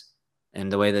nowadays in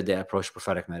the way that they approach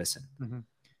prophetic medicine. Mm-hmm.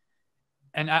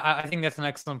 And I think that's an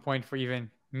excellent point for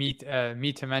even me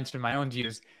to mention my own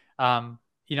views.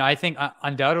 I think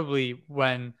undoubtedly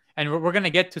and we're going to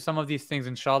get to some of these things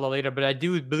inshallah later, but I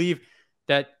do believe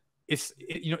that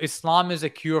Islam is a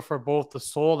cure for both the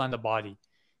soul and the body.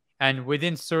 And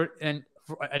within certain,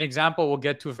 an example we'll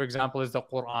get to, for example, is the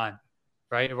Quran.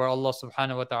 Right, where Allah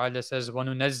subhanahu wa ta'ala says,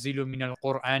 وَنُنَزِّلُ مِنَ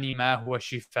الْقُرْآنِ مَا هُوَ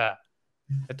شِفَاء.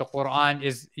 That the Quran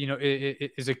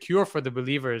is a cure for the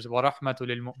believers, وَرَحْمَةُ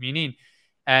لِلْمُؤْمِنِينَ.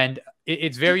 And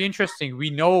it's very interesting. We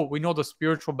know the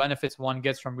spiritual benefits one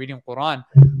gets from reading Quran,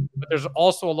 but there's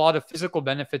also a lot of physical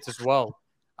benefits as well.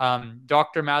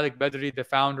 Dr. Malik Badri, the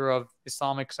founder of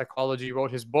Islamic psychology,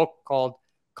 wrote his book called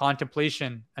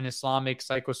Contemplation, an Islamic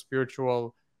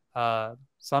psychospiritual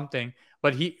something.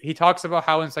 But he talks about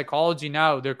how in psychology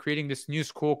now they're creating this new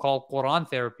school called Quran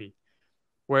therapy,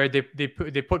 where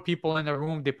they put people in a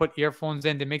room, they put earphones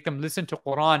in, they make them listen to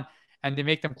Quran, and they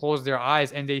make them close their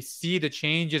eyes, and they see the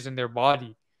changes in their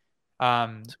body.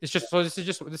 This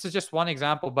is just one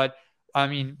example, but I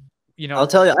mean, I'll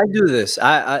tell you, I do this.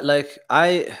 I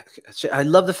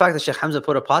love the fact that Sheikh Hamza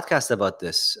put a podcast about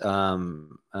this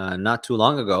not too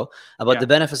long ago about the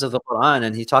benefits of the Quran,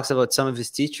 and he talks about some of his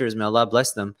teachers, may Allah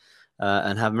bless them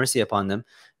and have mercy upon them.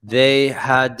 They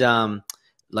had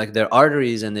like their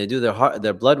arteries, and they do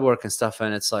their blood work and stuff,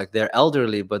 and it's like they're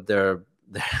elderly, but their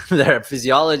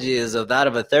physiology is of that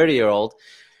of a 30-year-old,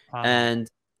 and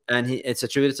it's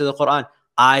attributed to the Quran.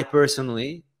 I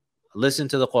personally listen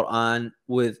to the Quran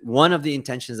with one of the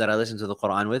intentions that I listen to the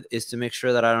Quran with is to make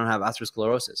sure that I don't have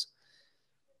atherosclerosis.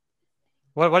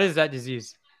 What is that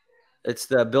disease? It's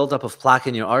the buildup of plaque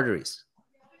in your arteries.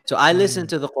 So I listen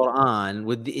to the Quran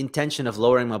with the intention of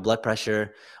lowering my blood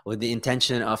pressure, with the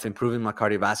intention of improving my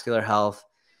cardiovascular health.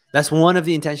 That's one of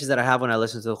the intentions that I have when I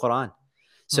listen to the Quran.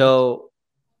 So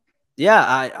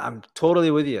Yeah, I'm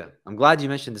totally with you. I'm glad you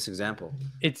mentioned this example.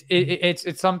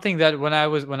 It's something that when I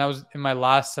was in my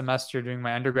last semester doing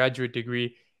my undergraduate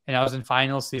degree, and I was in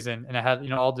final season, and I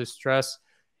had all this stress,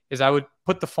 is I would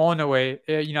put the phone away.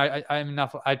 I'm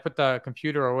enough. I'd put the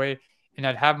computer away, and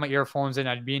I'd have my earphones in.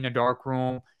 I'd be in a dark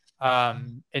room,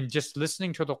 and just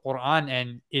listening to the Quran,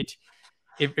 and it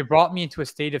brought me into a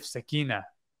state of sakina,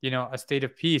 a state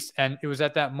of peace. And it was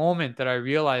at that moment that I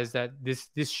realized that this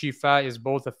shifa is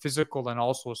both a physical and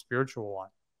also a spiritual one.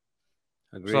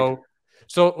 Agreed.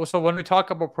 So when we talk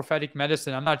about prophetic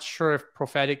medicine, I'm not sure if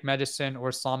prophetic medicine or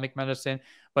Islamic medicine,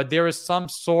 but there is some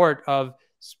sort of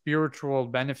spiritual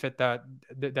benefit that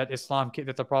Islam,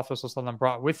 that the Prophet ﷺ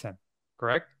brought with him.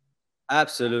 Correct?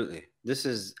 Absolutely. This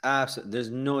is absolutely,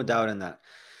 there's no doubt in that.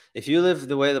 If you live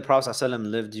the way the Prophet ﷺ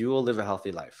lived, you will live a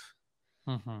healthy life.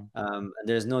 Mm-hmm. And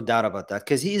there's no doubt about that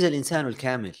because he's an insan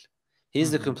al-kamil. He's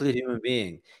the Mm-hmm. complete human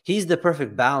being. He's the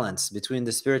perfect balance between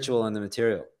the spiritual and the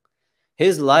material.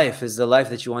 His life is the life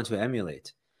that you want to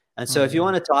emulate. And so if you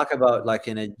Mm-hmm. want to talk about like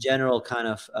in a general kind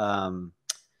of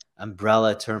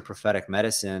umbrella term, prophetic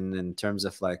medicine in terms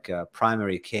of like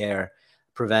primary care,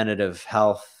 preventative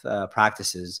health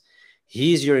practices,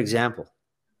 he's your example.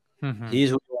 Mm-hmm. He's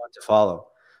who you want to follow.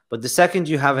 But the second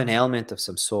you have an ailment of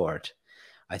some sort,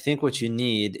 I think what you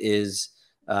need is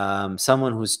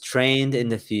someone who's trained in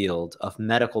the field of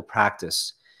medical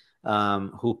practice,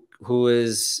 who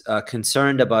is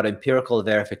concerned about empirical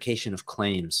verification of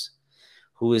claims,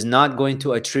 who is not going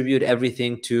to attribute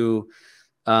everything to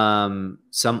some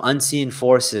unseen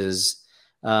forces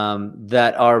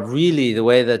that are really the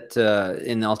way that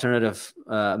in the alternative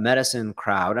medicine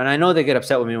crowd, and I know they get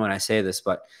upset with me when I say this,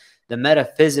 but the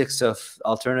metaphysics of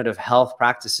alternative health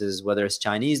practices, whether it's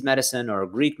Chinese medicine or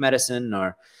Greek medicine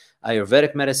or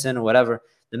Ayurvedic medicine or whatever,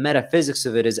 the metaphysics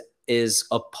of it is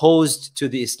opposed to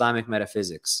the Islamic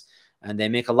metaphysics. And they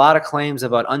make a lot of claims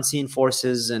about unseen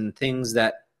forces and things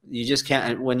that you just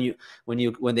can't.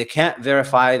 When they can't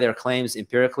verify their claims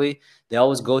empirically, they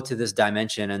always go to this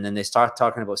dimension, and then they start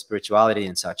talking about spirituality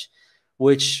and such,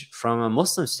 which from a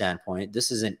Muslim standpoint,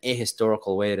 this is an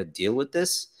ahistorical way to deal with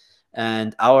this.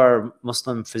 And our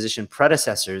Muslim physician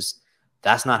predecessors,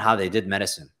 that's not how they did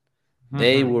medicine.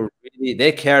 They Mm-hmm. were really,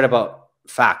 they cared about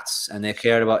facts and they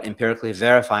cared about empirically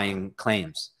verifying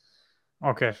claims.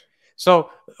 Okay. So,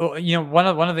 one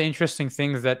of the interesting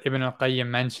things that Ibn al-Qayyim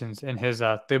mentions in his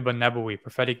Tibb al-Nabawi,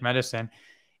 prophetic medicine,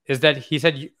 is that he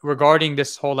said regarding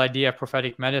this whole idea of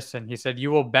prophetic medicine, he said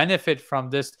you will benefit from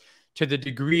this to the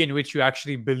degree in which you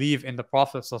actually believe in the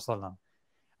Prophet sallallahu.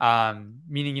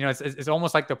 Meaning, it's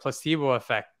almost like the placebo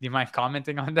effect. Do you mind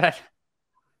commenting on that?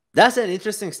 That's an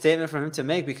interesting statement for him to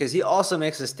make because he also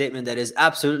makes a statement that is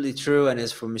absolutely true and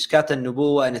is from Mishkat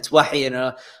al-Nubuwa and it's wahi.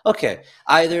 Okay,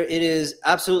 either it is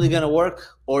absolutely going to work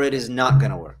or it is not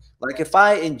going to work. Like if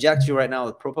I inject you right now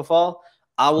with propofol,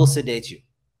 I will sedate you.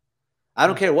 I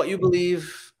don't care what you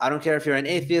believe. I don't care if you're an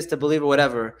atheist, a believer,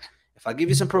 whatever. If I give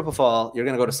you some propofol, you're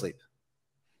going to go to sleep.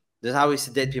 This is how we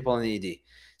sedate people in the ED.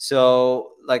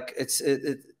 So like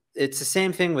it's the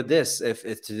same thing with this. If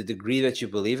it's to the degree that you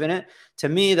believe in it, to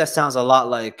me that sounds a lot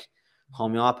like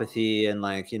homeopathy and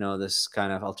like this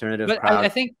kind of alternative But I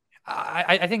crowd. think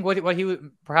I think what he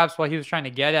perhaps what he was trying to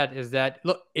get at is that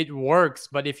look, it works,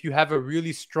 but if you have a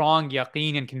really strong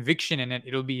yaqeen and conviction in it,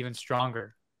 it'll be even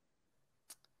stronger.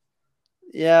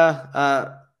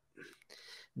 Yeah,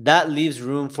 that leaves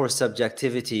room for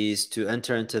subjectivities to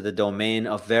enter into the domain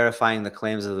of verifying the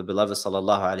claims of the beloved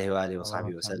sallallahu alaihi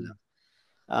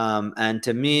wasallam. And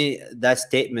to me, that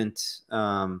statement, may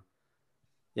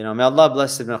Allah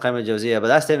bless Ibn Qayyim al-Jawziyah, but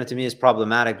that statement to me is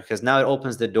problematic because now it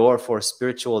opens the door for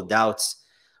spiritual doubts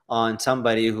on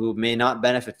somebody who may not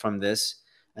benefit from this.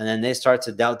 And then they start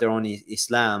to doubt their own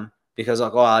Islam because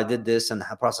like, oh, I did this and the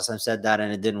Prophet said that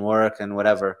and it didn't work and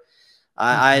whatever.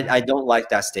 I don't like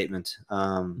that statement.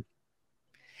 I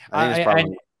think it's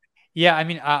problematic. Yeah, I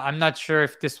mean, I'm not sure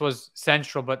if this was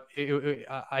central, but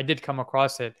I did come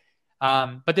across it.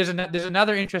 But there's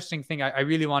another interesting thing I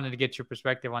really wanted to get your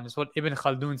perspective on. Is what Ibn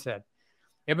Khaldun said.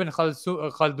 Ibn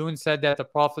Khaldun said that the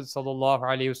Prophet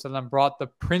ﷺ brought the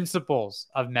principles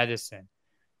of medicine.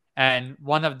 And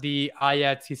one of the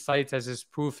ayats he cites as his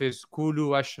proof is Kulu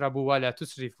washrabu wa la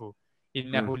tusrifu.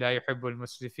 Innahu la yuhibbul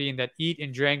musrifin, that eat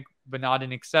and drink, but not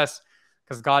in excess,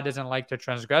 because God doesn't like the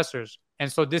transgressors. And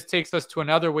so this takes us to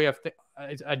another way of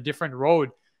a different road,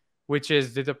 which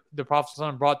is the Prophet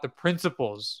ﷺ brought the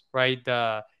principles, right?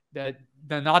 The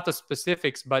not the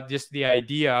specifics, but just the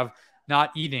idea of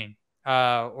not eating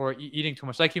or eating too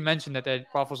much. Like you mentioned that the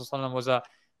Prophet ﷺ was a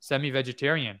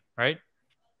semi-vegetarian, right?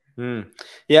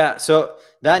 Yeah, so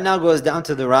that now goes down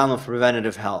to the realm of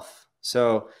preventative health.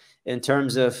 So in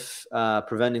terms of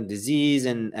preventing disease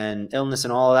and illness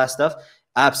and all of that stuff,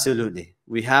 absolutely.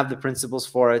 We have the principles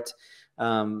for it.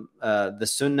 The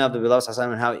sunnah of the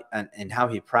Beloved and how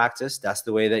he practiced, that's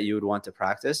the way that you would want to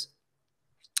practice.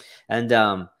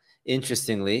 And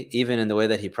interestingly, even in the way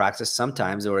that he practiced,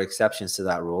 sometimes there were exceptions to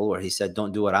that rule where he said,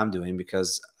 don't do what I'm doing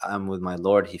because I'm with my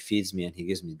Lord. He feeds me and he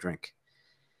gives me drink.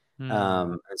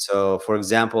 And so, for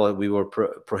example, we were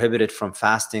prohibited from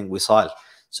fasting wisal.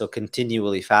 So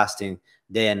continually fasting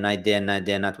day and night, day and night,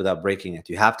 day and night without breaking it.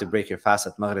 You have to break your fast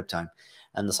at Maghrib time.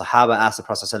 And the Sahaba asked the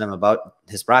Prophet ﷺ about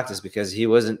his practice because he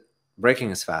wasn't breaking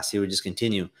his fast. He would just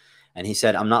continue. And he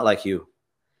said, I'm not like you.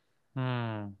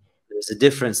 There's a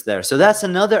difference there. So that's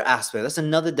another aspect. That's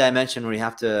another dimension where you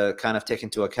have to kind of take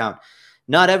into account.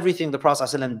 Not everything the Prophet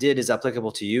ﷺ did is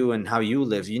applicable to you and how you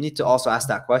live. You need to also ask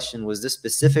that question. Was this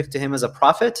specific to him as a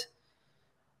prophet?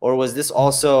 Or was this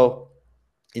also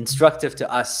instructive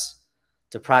to us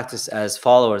to practice as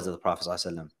followers of the Prophet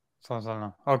ﷺ?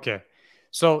 Okay.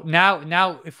 So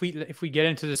now if we get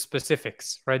into the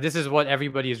specifics, right? This is what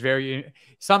everybody is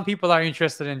some people are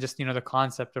interested in, just, the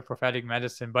concept of prophetic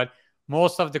medicine, but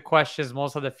most of the questions,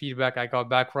 most of the feedback I got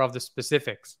back were of the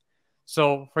specifics.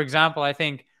 So, for example, I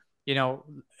think,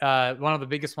 one of the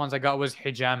biggest ones I got was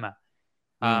hijama.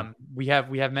 We have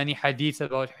many hadiths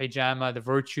about hijama, the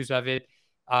virtues of it.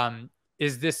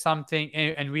 Is this something?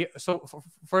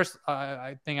 First,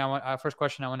 first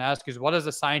question I want to ask is, what does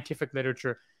the scientific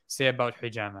literature say about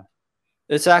hijama?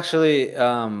 It's actually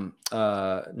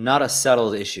not a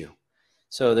settled issue.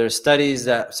 So there's studies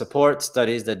that support,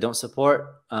 studies that don't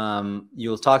support.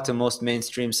 You'll talk to most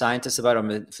mainstream scientists about it,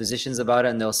 or physicians about it,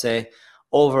 and they'll say,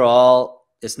 overall,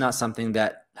 it's not something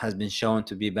that has been shown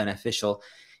to be beneficial.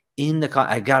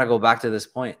 I gotta go back to this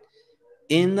point.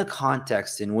 In the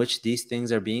context in which these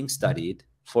things are being studied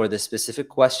for the specific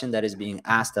question that is being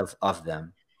asked of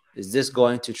them, is this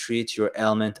going to treat your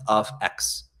ailment of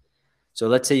X? So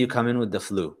let's say you come in with the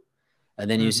flu, and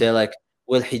then you say, like,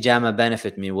 will hijama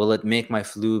benefit me? Will it make my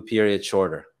flu period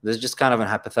shorter? This is just kind of a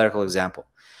hypothetical example.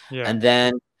 Yeah. And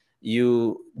then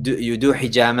you do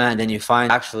hijama, and then you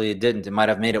find actually it didn't. It might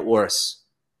have made it worse.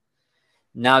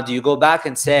 Now, do you go back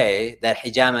and say that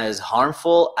hijama is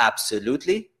harmful?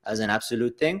 Absolutely, as an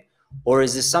absolute thing. Or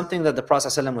is this something that the Prophet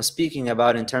ﷺ was speaking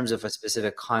about in terms of a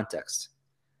specific context?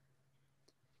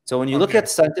 So when you look at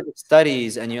scientific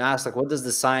studies and you ask, like, what does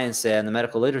the science say and the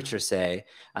medical literature say?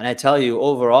 And I tell you,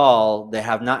 overall, they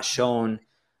have not shown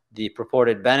the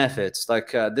purported benefits.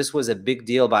 Like, this was a big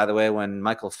deal, by the way, when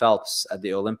Michael Phelps at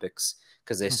the Olympics,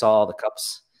 because they saw the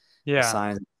cups, the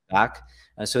signs back.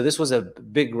 And so this was a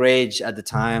big rage at the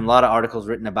time. A lot of articles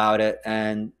written about it.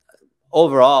 And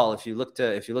overall, if you look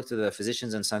to the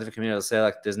physicians and scientific community, they'll say,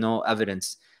 like, there's no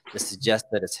evidence to suggest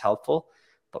that it's helpful.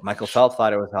 But Michael Phelps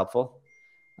thought it was helpful.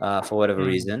 For whatever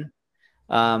reason.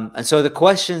 And so the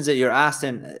questions that you're asked,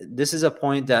 and this is a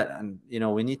point that,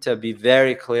 we need to be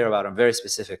very clear about and very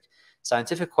specific.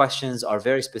 Scientific questions are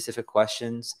very specific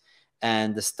questions,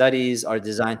 and the studies are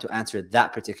designed to answer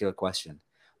that particular question.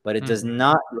 But it does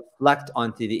not reflect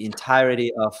onto the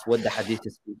entirety of what the hadith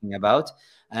is speaking about.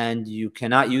 And you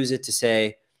cannot use it to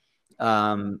say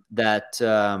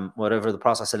that whatever the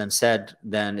Prophet ﷺ said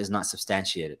then is not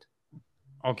substantiated.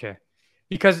 Okay.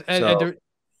 Because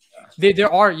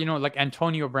there are, like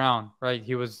Antonio Brown, right?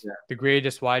 He was the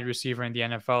greatest wide receiver in the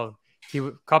NFL.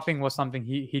 Cupping was something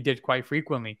he did quite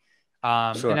frequently.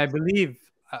 And I believe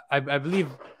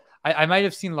I might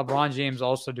have seen LeBron James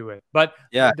also do it. But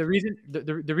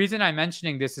the reason I'm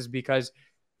mentioning this is because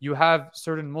you have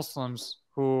certain Muslims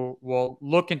who will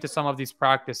look into some of these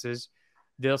practices.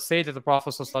 They'll say that the Prophet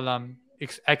ﷺ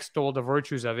extolled the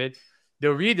virtues of it.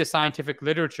 They'll read the scientific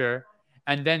literature,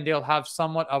 and then they'll have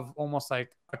somewhat of almost like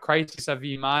a crisis of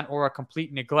iman or a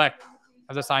complete neglect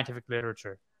of the scientific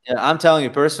literature. Yeah, I'm telling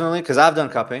you personally, because I've done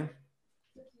cupping.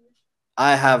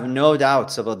 I have no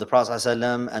doubts about the Prophet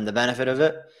ﷺ and the benefit of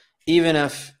it. Even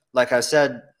if, like I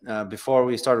said before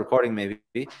we start recording,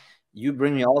 maybe you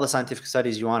bring me all the scientific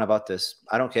studies you want about this.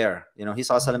 I don't care. He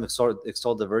ﷺ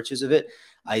extolled the virtues of it.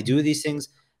 I do these things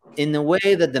in the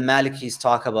way that the Malikis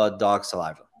talk about dog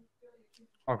saliva.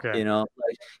 Okay. Like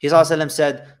he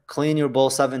said, clean your bowl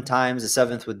 7 times, the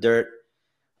 7th with dirt.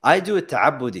 I do it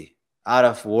ta'abbudi, out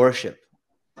of worship,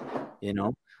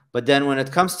 But then when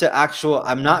it comes to actual,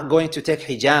 I'm not going to take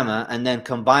hijama and then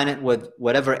combine it with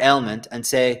whatever ailment and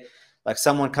say, like,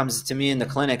 someone comes to me in the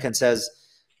clinic and says,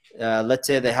 let's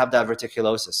say they have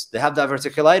diverticulosis. They have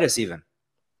diverticulitis even,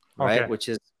 right? Which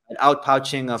is an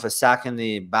outpouching of a sac in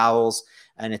the bowels,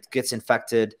 and it gets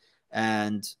infected.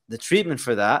 And the treatment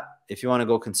for that, if you want to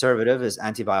go conservative, is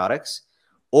antibiotics.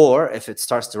 Or if it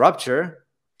starts to rupture,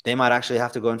 they might actually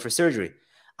have to go in for surgery.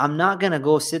 I'm not going to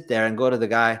go sit there and go to the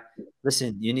guy,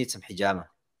 listen, you need some hijama,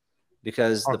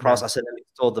 because the Okay. Prophet ﷺ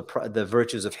told the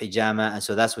virtues of hijama, and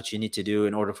so that's what you need to do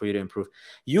in order for you to improve.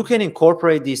 You can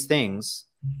incorporate these things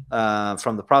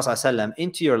from the Prophet ﷺ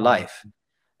into your life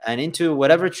and into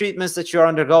whatever treatments that you're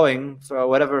undergoing for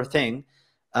whatever thing,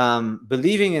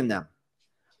 believing in them.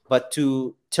 But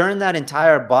to turn that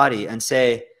entire body and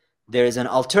say there is an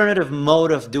alternative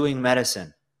mode of doing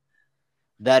medicine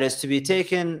that is to be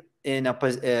taken in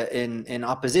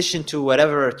opposition to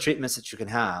whatever treatments that you can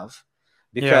have,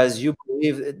 Yeah. because you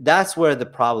believe, that's where the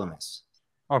problem is.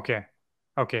 Okay.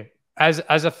 Okay. As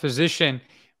a physician,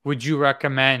 would you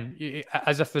recommend,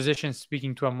 as a physician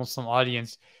speaking to a Muslim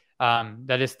audience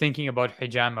that is thinking about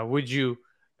hijama,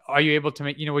 are you able to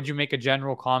make, would you make a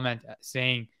general comment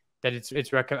saying that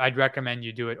I'd recommend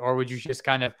you do it, or would you just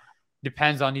kind of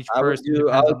depends on each person, I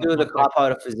depends would on the do the cop context?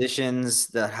 out of physicians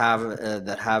that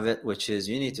have it, which is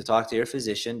you need to talk to your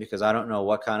physician, because I don't know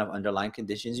what kind of underlying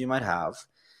conditions you might have.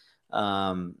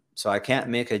 So I can't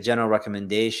make a general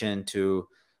recommendation to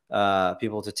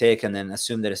people to take and then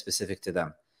assume that it's specific to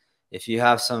them. If you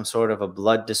have some sort of a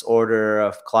blood disorder,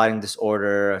 of clotting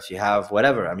disorder, if you have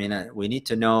whatever, I mean, we need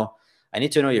to know. I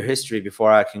need to know your history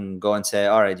before I can go and say,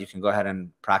 all right, you can go ahead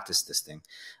and practice this thing.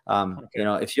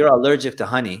 Okay. If you're allergic to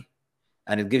honey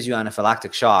and it gives you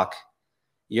anaphylactic shock,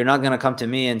 you're not going to come to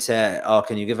me and say, oh,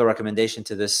 can you give a recommendation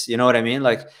to this? You know what I mean?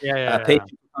 Like Yeah, a yeah,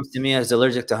 patient who comes to me as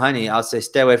allergic to honey, I'll say,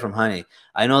 stay away from honey.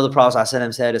 I know the Prophet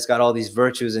ﷺ said it's got all these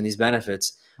virtues and these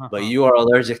benefits, yeah. but you are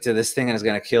allergic to this thing and it's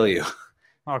going to kill you.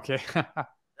 Okay.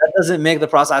 That doesn't make the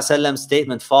Prophet ﷺ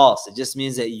statement false. It just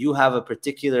means that you have a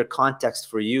particular context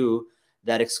for you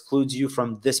that excludes you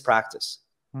from this practice.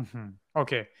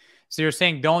 Okay. So you're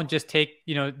saying don't just take,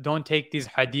 don't take these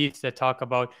hadiths that talk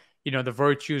about, the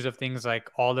virtues of things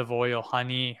like olive oil,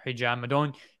 honey, hijama.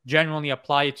 Don't generally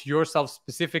apply it to yourself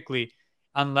specifically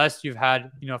unless you've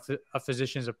had, a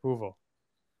physician's approval.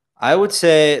 I would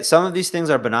say some of these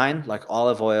things are benign, like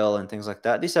olive oil and things like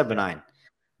that. These are Yeah. benign.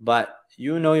 But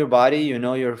you know your body, you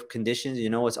know your conditions,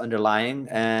 you know what's underlying.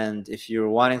 And if you're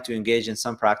wanting to engage in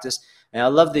some practice, and I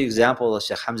love the example that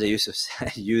Sheikh Hamza Yusuf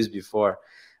used before.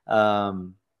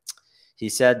 He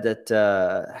said that,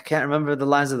 I can't remember the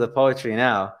lines of the poetry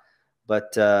now,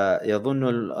 but يظن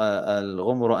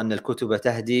الغمر أن الكتب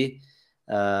تهدي.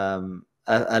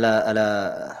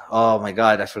 Oh my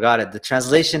God, I forgot it. The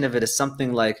translation of it is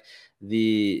something like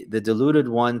the deluded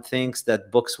one thinks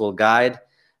that books will guide.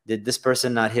 Did this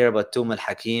person not hear about Tuma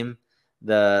al-Hakim,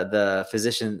 the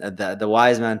physician, the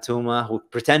wise man Tuma, who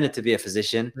pretended to be a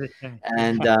physician,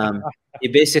 and he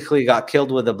basically got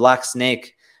killed with a black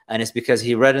snake, and it's because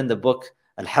he read in the book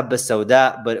Al-Habba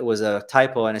Sauda, but it was a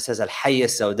typo, and it says Al-Hayya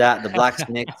Sauda, the black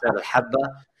snake said Al-Habba,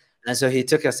 and so he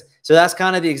took us. So that's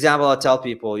kind of the example I'll tell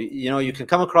people. You can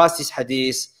come across these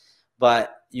hadiths,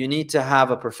 but you need to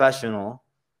have a professional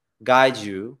guide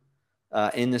you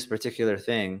in this particular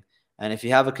thing. And if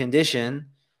you have a condition,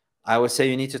 I would say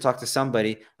you need to talk to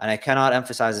somebody, and I cannot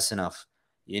emphasize this enough.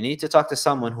 You need to talk to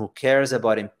someone who cares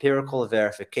about empirical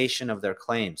verification of their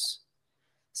claims.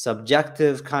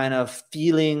 Subjective kind of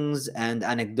feelings and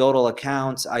anecdotal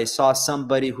accounts. I saw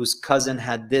somebody whose cousin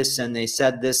had this and they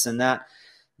said this and that.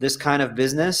 This kind of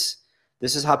business,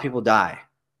 this is how people die.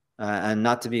 And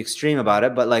not to be extreme about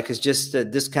it, but like it's just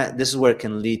this is where it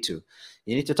can lead to.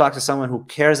 You need to talk to someone who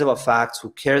cares about facts, who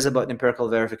cares about empirical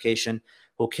verification,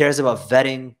 who cares about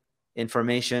vetting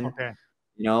information, Okay.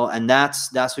 and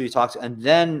that's who you talk to. And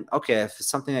then, okay, if it's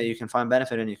something that you can find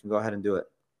benefit in, you can go ahead and do it.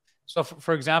 So,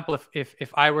 for example,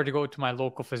 if I were to go to my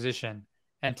local physician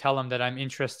and tell him that I'm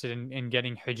interested in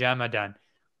getting hijama done,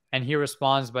 and he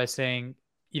responds by saying,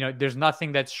 there's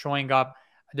nothing that's showing up,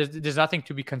 there's nothing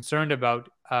to be concerned about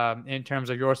in terms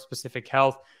of your specific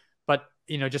health, but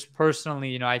just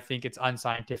personally, I think it's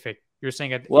unscientific. You're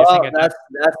saying that. You're saying Well,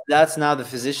 that. that's now the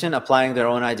physician applying their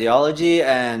own ideology,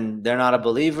 and they're not a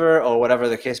believer or whatever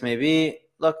the case may be.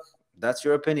 Look, that's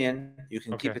your opinion. You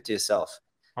can keep Okay. it to yourself.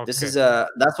 This Okay. is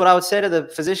that's what I would say to the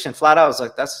physician flat out. I was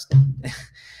like, that's,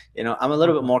 I'm a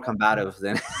little bit more combative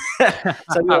than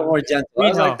some people are more gentle. I We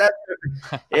was like, know. that,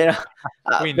 you know,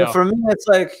 We but know. for me, it's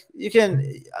like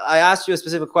I asked you a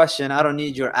specific question. I don't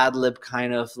need your ad lib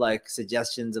kind of like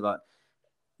suggestions about,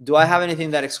 do I have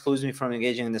anything that excludes me from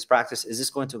engaging in this practice? Is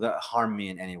this going to harm me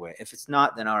in any way? If it's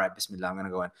not, then all right, Bismillah, I'm going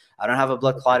to go in. I don't have a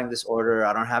blood clotting disorder.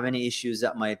 I don't have any issues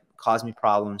that might cause me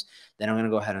problems. Then I'm going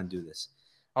to go ahead and do this.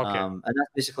 Okay. And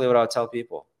that's basically what I would tell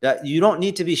people. That you don't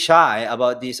need to be shy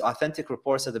about these authentic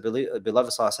reports of the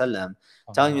beloved Sallallahu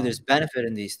telling you there's benefit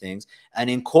in these things and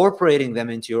incorporating them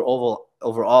into your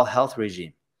overall health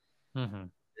regime. Mm-hmm.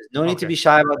 There's no need to Okay. be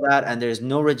shy about that, and there's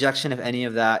no rejection of any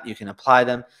of that. You can apply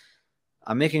them.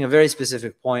 I'm making a very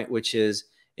specific point, which is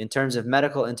in terms of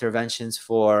medical interventions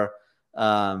for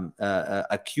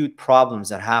acute problems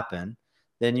that happen,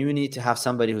 then you need to have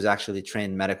somebody who's actually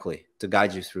trained medically to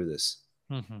guide you through this.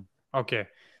 Mm-hmm. Okay.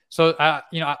 So,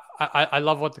 I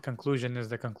love what the conclusion is.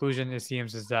 The conclusion, it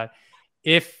seems, is that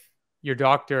if your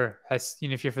doctor has,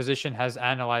 if your physician has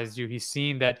analyzed you, he's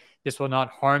seen that this will not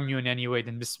harm you in any way,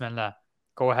 then Bismillah,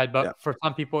 go ahead. Yeah. But for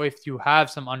some people, if you have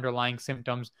some underlying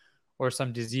symptoms or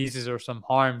some diseases or some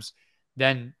harms,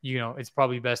 then, it's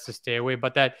probably best to stay away.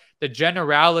 But that the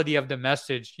generality of the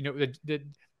message, the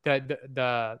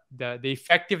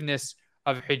effectiveness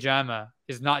of hijama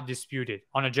is not disputed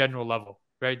on a general level,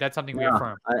 right? That's something we No,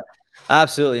 affirm.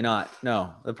 absolutely not.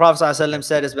 No, the Prophet Okay. ﷺ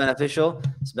said it's beneficial.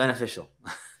 It's beneficial.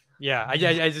 Yeah, I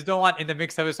just don't want in the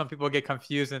mix of it, some people get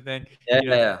confused and think, Yeah,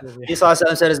 yeah. He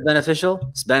ﷺ said it's beneficial.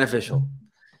 It's beneficial.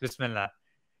 Bismillah.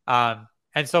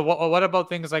 And so what about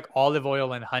things like olive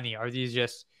oil and honey? Are these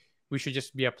just, we should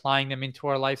just be applying them into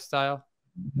our lifestyle?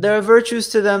 There are virtues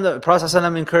to them. The Prophet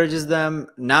ﷺ encourages them.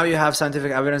 Now you have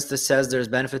scientific evidence that says there's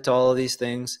benefit to all of these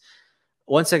things.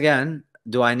 Once again,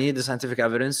 do I need the scientific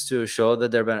evidence to show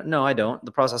that they're No, I don't.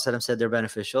 The Prophet ﷺ said they're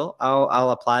beneficial.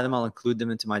 I'll apply them. I'll include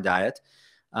them into my diet.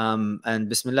 And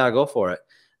Bismillah, go for it.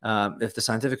 If the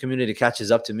scientific community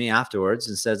catches up to me afterwards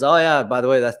and says, "Oh yeah, by the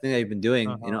way, that thing that you've been doing,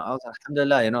 I was like,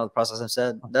 Alhamdulillah, the Prophet ﷺ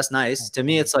said that's nice." To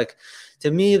me, it's like,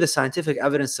 the scientific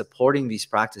evidence supporting these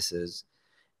practices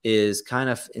is kind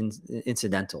of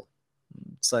incidental.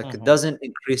 It's like it doesn't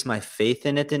increase my faith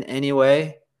in it in any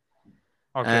way.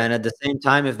 Okay. And at the same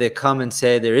time, if they come and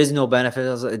say there is no benefit,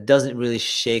 it doesn't really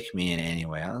shake me in any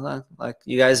way. I'm like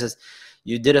you guys,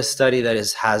 you did a study that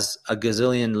has a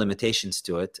gazillion limitations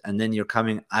to it, and then you're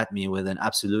coming at me with an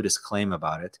absolutist claim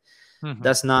about it.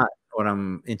 That's not what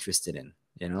I'm interested in,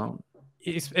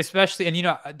 Especially,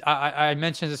 and I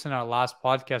mentioned this in our last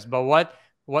podcast, but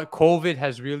what COVID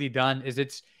has really done is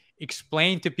it's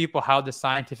explained to people how the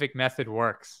scientific method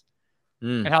works.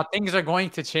 And how things are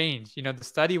going to change. The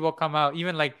study will come out,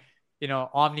 even like,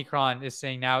 Omicron is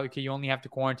saying now, okay, you only have to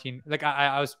quarantine. Like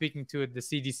I was speaking to the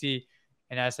CDC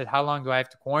and I said, how long do I have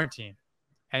to quarantine?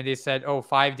 And they said,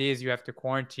 5 days you have to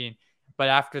quarantine. But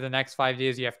after the next 5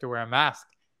 days, you have to wear a mask.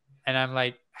 And I'm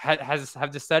like,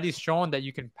 have the studies shown that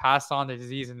you can pass on the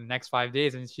disease in the next 5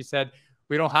 days? And she said,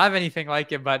 we don't have anything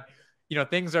like it, but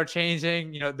things are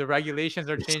changing. The regulations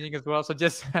are changing as well. So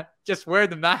just wear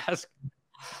the mask.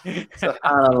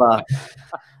 SubhanAllah.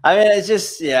 I mean, it's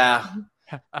just,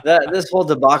 this whole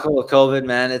debacle with COVID,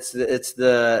 man,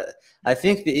 I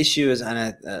think the issue is,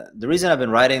 and the reason I've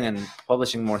been writing and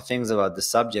publishing more things about the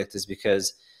subject is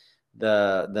because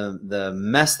the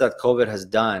mess that COVID has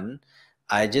done,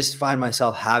 I just find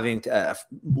myself having to,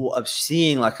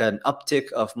 seeing like an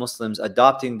uptick of Muslims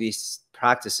adopting these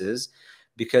practices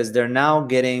because they're now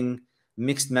getting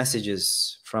mixed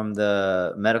messages from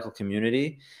the medical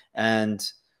community. And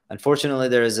unfortunately,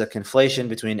 there is a conflation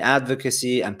between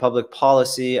advocacy and public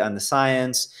policy and the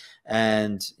science,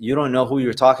 and you don't know who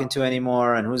you're talking to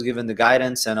anymore and who's given the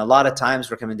guidance. And a lot of times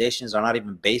recommendations are not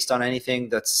even based on anything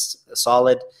that's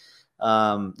solid.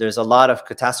 There's a lot of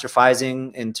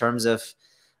catastrophizing in terms of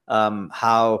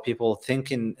how people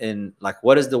think in like,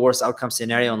 what is the worst outcome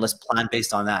scenario, and let's plan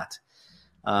based on that.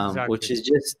 Exactly. Which is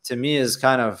just, to me, is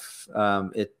kind of,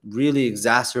 it really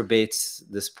exacerbates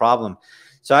this problem.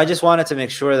 So I just wanted to make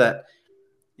sure that,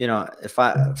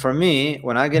 for me,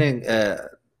 when I'm getting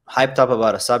hyped up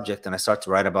about a subject and I start to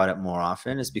write about it more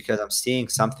often, is because I'm seeing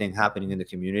something happening in the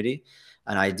community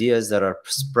and ideas that are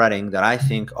spreading that I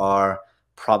think are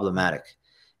problematic.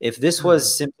 If this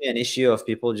was simply an issue of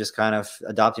people just kind of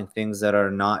adopting things that are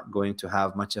not going to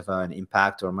have much of an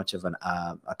impact or much of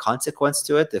a consequence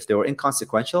to it, if they were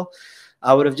inconsequential,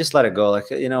 I would have just let it go. Like,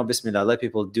 Bismillah, let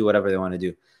people do whatever they want to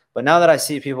do. But now that I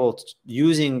see people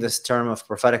using this term of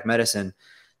prophetic medicine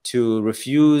to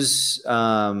refuse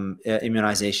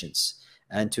immunizations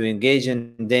and to engage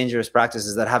in dangerous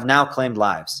practices that have now claimed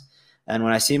lives, and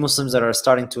when I see Muslims that are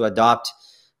starting to adopt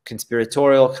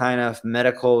conspiratorial kind of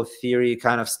medical theory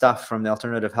kind of stuff from the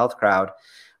alternative health crowd,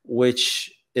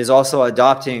 which is also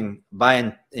adopting,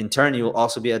 in turn, you will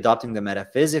also be adopting the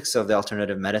metaphysics of the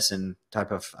alternative medicine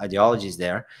type of ideologies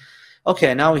there.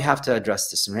 Okay, now we have to address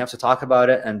this and we have to talk about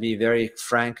it and be very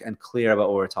frank and clear about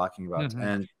what we're talking about.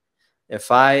 And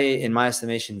if I, in my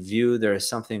estimation, view there is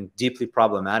something deeply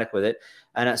problematic with it,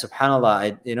 and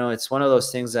subhanAllah, it's one of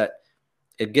those things that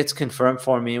it gets confirmed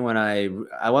for me when I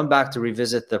went back to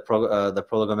revisit the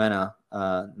Prolegomena,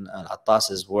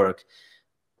 Attas's work,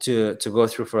 to go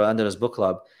through for Al-Andalus book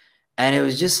club, and it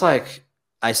was just like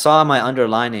I saw my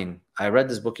underlining. I read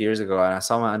this book years ago, and I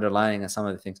saw my underlining and some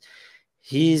of the things.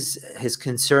 His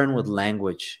concern with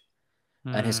language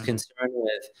and his Mm. concern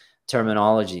with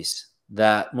terminologies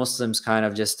that Muslims kind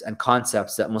of just, and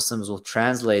concepts that Muslims will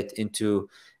translate into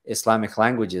Islamic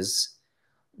languages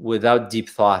without deep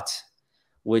thought,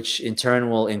 which in turn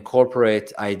will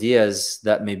incorporate ideas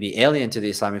that may be alien to the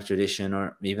Islamic tradition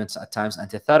or even at times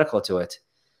antithetical to it.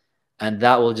 And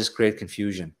that will just create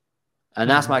confusion. And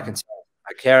that's my Mhm. concern.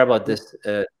 I care about this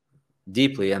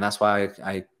deeply, and that's why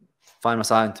I find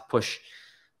myself having to push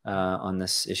on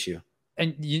this issue.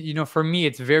 And you know, for me,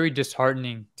 it's very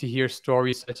disheartening to hear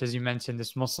stories such as you mentioned,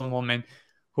 this Muslim woman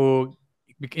who,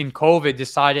 in COVID,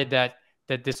 decided that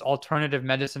this alternative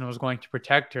medicine was going to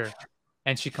protect her,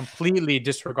 and she completely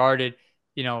disregarded,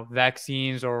 you know,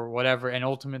 vaccines or whatever, and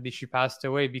ultimately she passed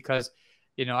away because,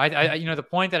 you know, you know, the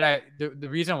point that the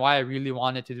reason why I really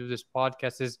wanted to do this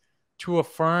podcast is to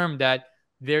affirm that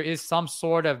there is some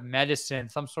sort of medicine,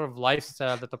 some sort of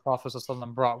lifestyle that the Prophet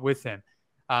ﷺ brought with him.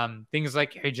 Things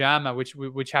like hijama,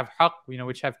 which have haqq, you know,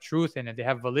 which have truth in it, they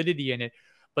have validity in it.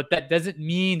 But that doesn't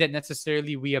mean that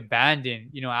necessarily we abandon,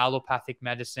 you know, allopathic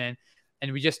medicine,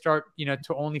 and we just start, you know,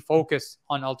 to only focus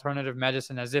on alternative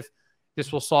medicine as if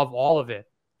this will solve all of it,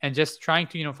 and just trying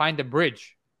to, you know, find the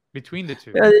bridge between the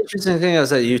two. Yeah, the interesting thing is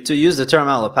that to use the term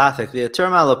allopathic, the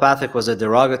term allopathic was a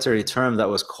derogatory term that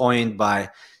was coined by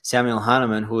Samuel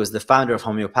Hahnemann, who is the founder of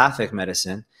homeopathic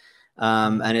medicine.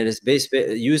 And it is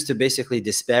used to basically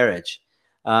disparage.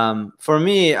 For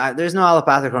me, there's no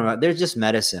allopathic or there's just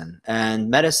medicine. And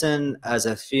medicine as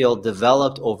a field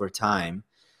developed over time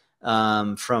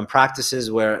from practices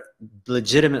where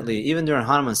legitimately, even during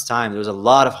Hahnemann's time, there was a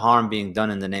lot of harm being done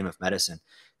in the name of medicine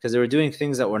because they were doing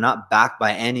things that were not backed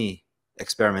by any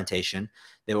experimentation.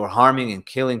 They were harming and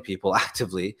killing people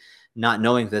actively, not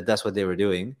knowing that that's what they were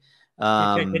doing.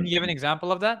 Can you give an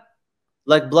example of that?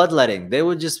 Like bloodletting, they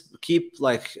would just keep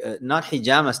like not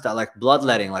hijama style, like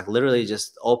bloodletting, like literally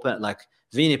just open, like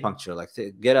venipuncture, like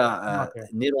to get a Okay.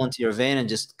 needle into your vein and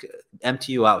just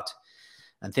empty you out,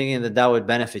 and thinking that that would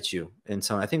benefit you. And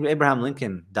so I think Abraham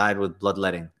Lincoln died with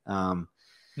bloodletting. No,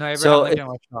 Abraham So Lincoln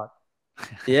was shot.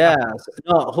 yeah,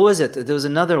 no, who is it? There was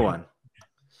another one.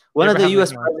 One of the Abraham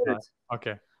U.S. Lincoln was shot. presidents.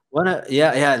 Okay.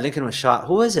 Yeah, Lincoln was shot.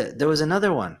 Who is it? There was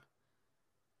another one.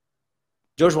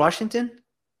 George Washington.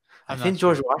 I I'm not think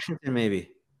George sure. Washington,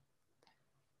 maybe.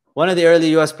 One of the early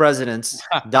U.S. presidents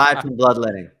died from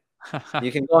bloodletting.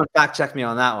 You can go and fact check me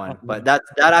on that one, but that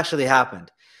actually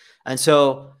happened. And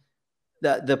so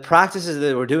the practices that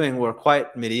they were doing were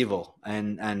quite medieval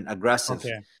and aggressive.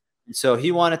 Okay. And so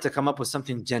he wanted to come up with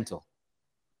something gentle,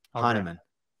 Okay. Hahnemann.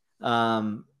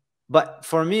 But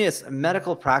for me, it's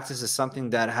medical practice is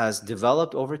something that has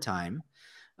developed over time.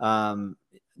 From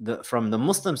the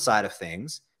Muslim side of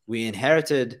things, we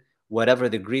inherited whatever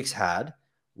the Greeks had.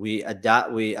 We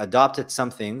adopted some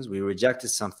things, we rejected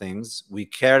some things, we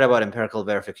cared about empirical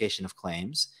verification of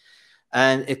claims,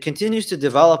 and it continues to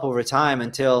develop over time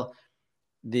until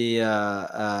the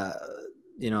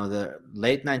the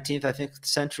late 19th, I think,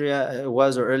 century it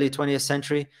was, or early 20th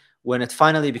century, when it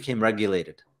finally became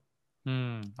regulated.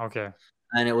 Okay.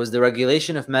 And it was the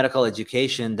regulation of medical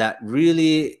education that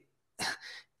really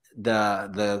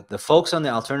the folks on the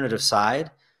alternative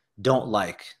side don't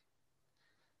like.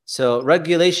 So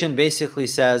regulation basically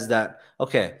says that,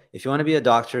 okay, if you want to be a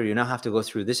doctor, you now have to go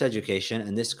through this education,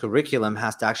 and this curriculum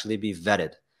has to actually be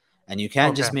vetted. And you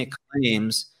can't Okay. just make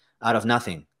claims out of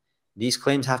nothing. These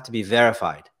claims have to be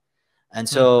verified. And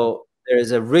Mhm. so there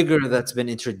is a rigor that's been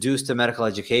introduced to medical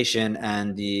education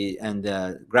and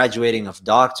the graduating of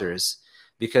doctors,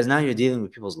 because now you're dealing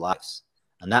with people's lives,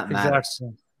 and that matters.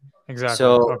 Exactly. Exactly.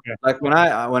 So Okay. like when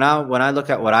I look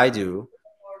at what I do,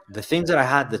 the things that I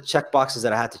had, the check boxes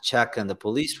that I had to check, and the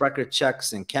police record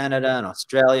checks in Canada and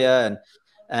Australia,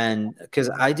 and because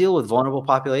I deal with vulnerable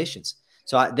populations,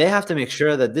 so they have to make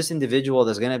sure that this individual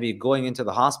that's going to be going into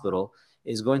the hospital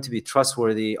is going to be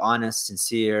trustworthy, honest,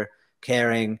 sincere,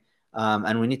 caring,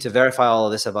 and we need to verify all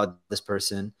of this about this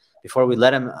person before we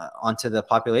let him onto the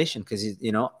population, because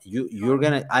you're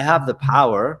gonna. I have the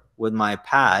power with my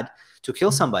pad to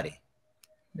kill somebody.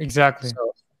 Exactly.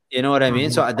 So you know what I mean?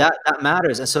 So Mhm. that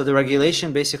matters. And so the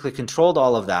regulation basically controlled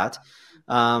all of that.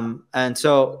 And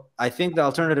so I think the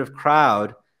alternative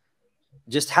crowd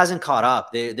just hasn't caught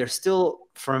up. They're still,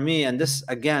 for me, and this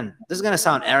again, this is going to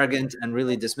sound arrogant and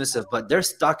really dismissive, but they're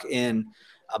stuck in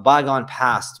a bygone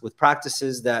past with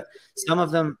practices that some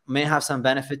of them may have some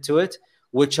benefit to it,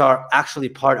 which are actually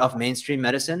part of mainstream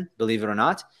medicine, believe it or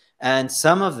not. And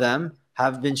some of them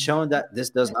have been shown that this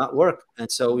does not work.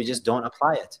 And so we just don't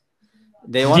apply it.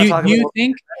 They want to talk about.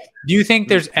 Do you think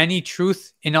there's any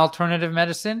truth in alternative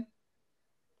medicine?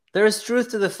 There is truth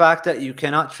to the fact that you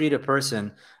cannot treat a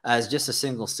person as just a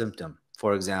single symptom.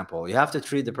 For example, you have to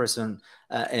treat the person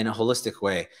in a holistic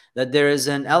way. That there is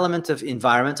an element of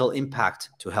environmental impact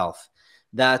to health.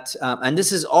 That and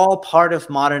this is all part of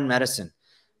modern medicine.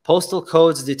 Postal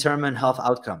codes determine health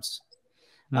outcomes.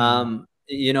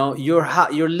 You know,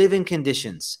 your living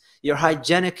conditions, your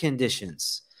hygienic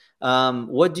conditions.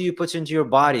 What do you put into your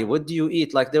body? What do you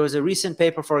eat? Like there was a recent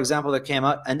paper, for example, that came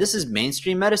out, and this is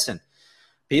mainstream medicine.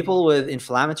 People with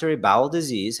inflammatory bowel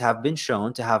disease have been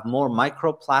shown to have more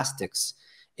microplastics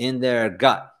in their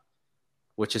gut,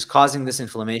 which is causing this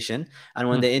inflammation. And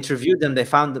when they interviewed them, they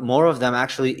found that more of them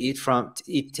actually eat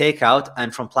takeout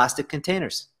and from plastic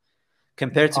containers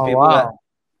compared to people that.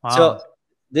 So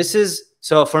this is,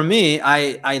 so for me,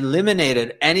 I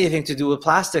eliminated anything to do with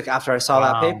plastic after I saw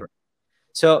that paper.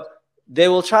 So they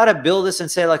will try to build this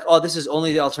and say like, oh, this is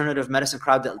only the alternative medicine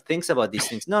crowd that thinks about these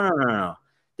things. No.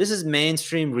 This is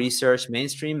mainstream research,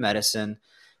 mainstream medicine.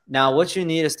 Now, what you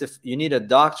need is you need a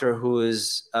doctor who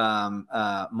is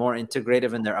more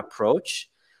integrative in their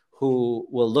approach, who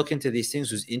will look into these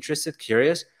things, who's interested,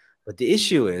 curious. But the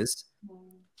issue is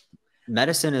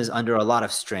medicine is under a lot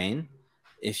of strain.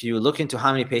 If you look into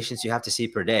how many patients you have to see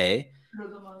per day,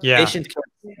 patient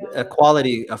care,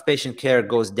 quality of patient care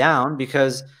goes down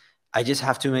because I just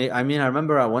have too many. I mean, I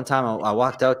remember one time I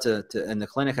walked out in the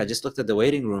clinic. I just looked at the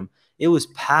waiting room. It was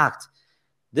packed.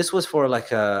 This was for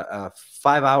like a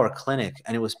 5-hour clinic,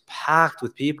 and it was packed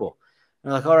with people.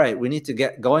 They're like, all right, we need to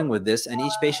get going with this. And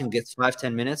each patient gets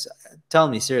 5-10 minutes. Tell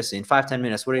me seriously, in 5-10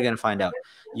 minutes, what are you going to find out?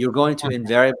 You're going to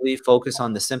invariably focus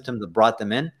on the symptom that brought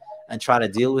them in and try to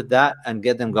deal with that and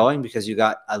get them going because you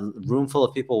got a room full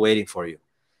of people waiting for you.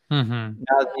 Now,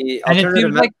 the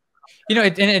alternative like, you know,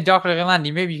 Dr.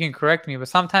 Ghilan, maybe you can correct me, but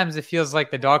sometimes it feels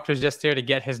like the doctor's just there to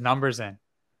get his numbers in.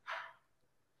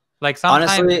 Like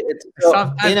sometimes, honestly,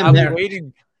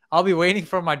 I'll be waiting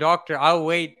for my doctor. I'll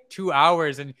wait 2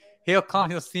 hours and he'll come,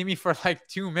 he'll see me for like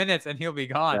 2 minutes and he'll be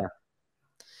gone.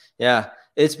 Yeah.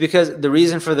 It's because the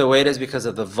reason for the wait is because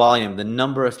of the volume, the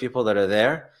number of people that are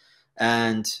there.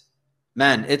 And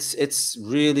man, it's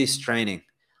really straining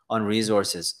on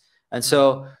resources. And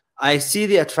so I see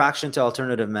the attraction to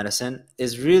alternative medicine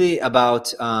is really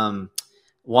about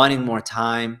wanting more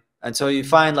time. And so you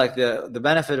find like the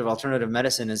benefit of alternative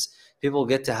medicine is people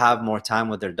get to have more time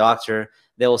with their doctor.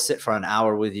 They will sit for an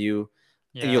hour with you.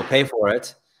 And you'll pay for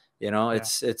it. You know,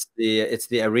 it's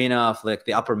the arena of like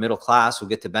the upper middle class who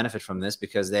get to benefit from this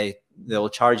because they will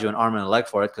charge you an arm and a leg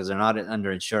for it because they're not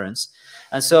under insurance.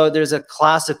 And so there's a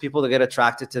class of people that get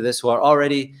attracted to this who are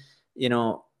already, you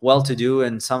know, well-to-do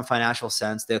in some financial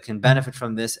sense. They can benefit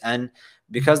from this. And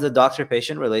because the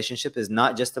doctor-patient relationship is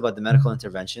not just about the medical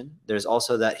intervention, there's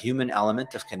also that human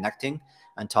element of connecting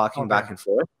and talking back and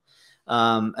forth.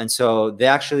 And so they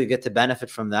actually get to benefit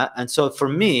from that. And so for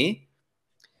me,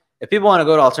 if people want to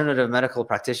go to alternative medical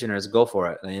practitioners, go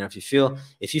for it. And, you know,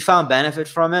 if you found benefit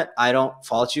from it, I don't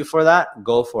fault you for that.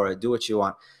 Go for it. Do what you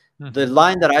want. The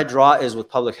line that I draw is with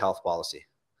public health policy.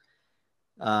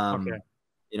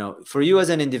 You know, for you as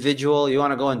an individual, you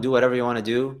want to go and do whatever you want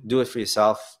to do it for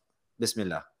yourself.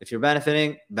 Bismillah. If you're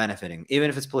benefiting. Even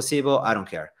if it's placebo, I don't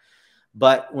care.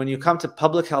 But when you come to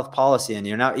public health policy and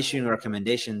you're now issuing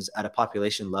recommendations at a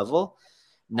population level,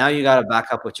 now you got to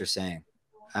back up what you're saying.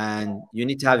 And you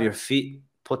need to have your feet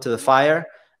put to the fire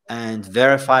and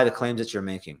verify the claims that you're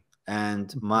making.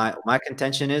 And my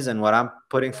contention is, and what I'm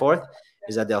putting forth,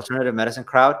 is that the alternative medicine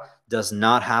crowd does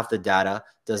not have the data,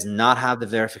 does not have the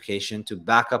verification to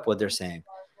back up what they're saying.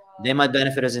 They might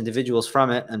benefit as individuals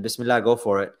from it, and Bismillah, go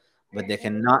for it, but they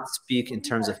cannot speak in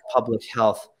terms of public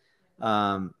health,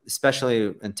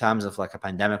 especially in times of like a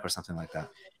pandemic or something like that.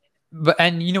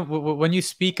 And you know, when you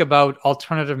speak about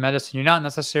alternative medicine, you're not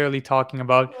necessarily talking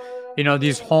about, you know,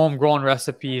 these homegrown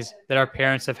recipes that our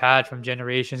parents have had from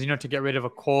generations, you know, to get rid of a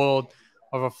cold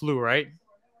or a flu, right?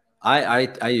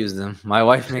 I use them. My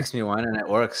wife makes me one and it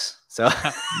works. So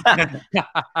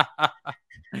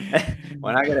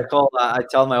when I get a cold, I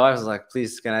tell my wife, I was like,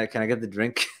 please, can I get the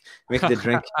drink? Make the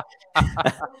drink.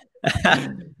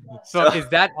 So is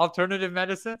that alternative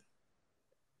medicine?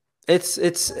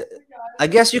 It's I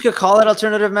guess you could call it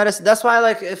alternative medicine. That's why,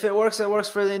 like, if it works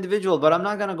for the individual. But I'm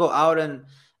not gonna go out and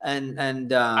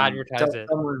advertise tell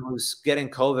someone who's getting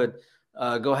COVID,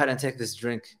 go ahead and take this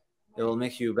drink. It will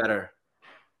make you better.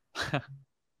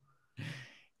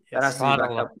 Yes,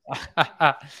 the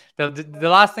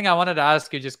last thing I wanted to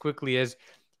ask you just quickly is,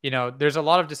 you know, there's a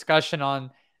lot of discussion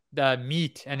on the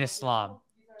meat in Islam.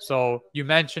 So you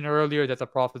mentioned earlier that the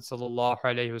Prophet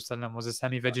ﷺ was a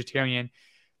semi-vegetarian.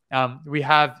 We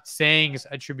have sayings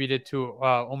attributed to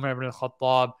Umar ibn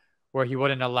al-Khattab where he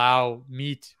wouldn't allow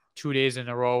meat 2 days in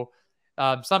a row.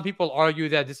 Some people argue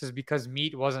that this is because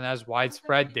meat wasn't as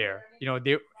widespread there.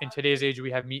 In today's age,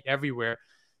 we have meat everywhere.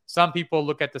 Some people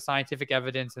look at the scientific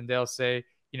evidence and they'll say,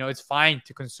 it's fine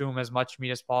to consume as much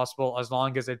meat as possible as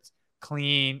long as it's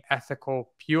clean,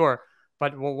 ethical, pure.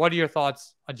 But what are your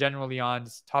thoughts generally on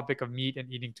this topic of meat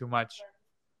and eating too much?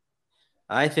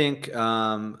 I think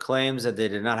claims that they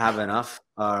did not have enough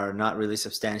are not really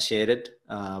substantiated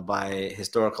by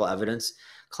historical evidence.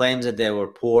 Claims that they were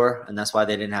poor and that's why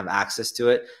they didn't have access to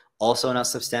it, also not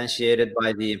substantiated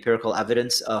by the empirical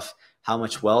evidence of how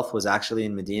much wealth was actually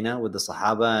in Medina with the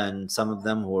Sahaba, and some of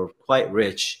them who were quite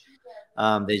rich.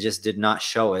 They just did not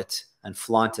show it and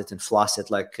flaunt it and floss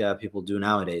it like people do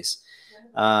nowadays.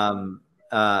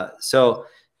 So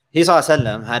he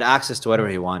had access to whatever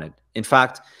he wanted. In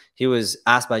fact, he was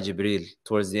asked by Jibreel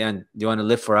towards the end, do you want to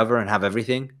live forever and have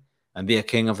everything and be a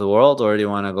king of the world, or do you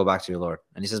want to go back to your Lord?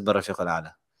 And he says, Barafiq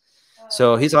al-Ala.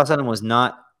 So he was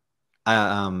not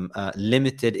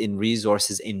limited in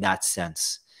resources in that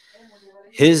sense.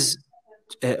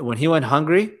 When he went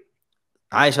hungry,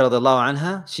 Aisha radiallahu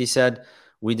anha, she said,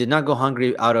 we did not go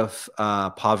hungry out of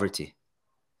poverty.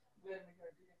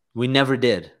 We never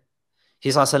did.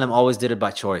 He always did it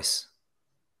by choice.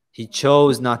 He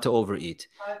chose not to overeat.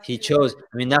 He chose,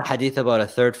 that hadith about a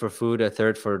third for food, a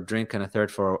third for drink, and a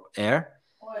third for air,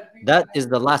 that is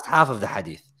the last half of the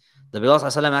hadith. The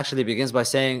Prophet actually begins by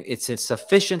saying it's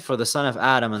sufficient for the son of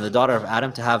Adam and the daughter of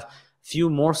Adam to have few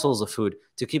morsels of food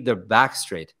to keep their back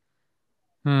straight.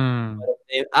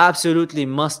 They absolutely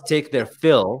must take their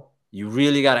fill. You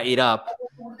really got to eat up.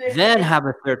 Then have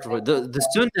a third. The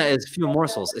sunnah is few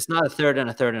morsels. It's not a third and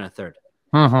a third and a third.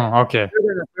 Okay. A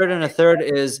third and a third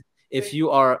is if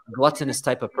you are a gluttonous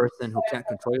type of person who can't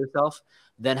control yourself,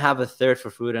 then have a third for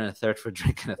food and a third for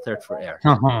drink and a third for air.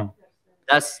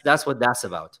 That's what that's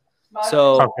about.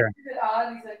 So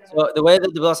the way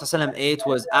that the Prophet ate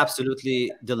was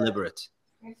absolutely deliberate.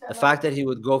 The fact that he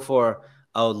would go for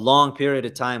a long period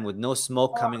of time with no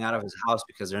smoke coming out of his house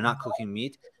because they're not cooking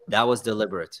meat, that was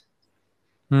deliberate.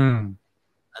 And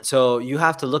so you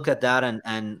have to look at that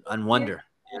and wonder,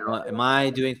 am I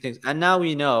doing things? And now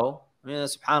we know,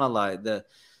 subhanAllah,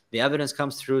 the evidence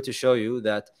comes through to show you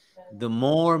that the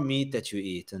more meat that you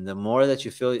eat and the more that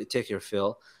you take your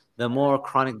fill, the more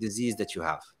chronic disease that you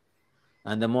have.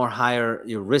 And the more higher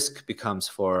your risk becomes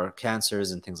for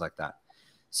cancers and things like that.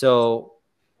 So,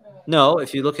 no,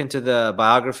 if you look into the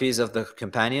biographies of the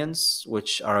companions,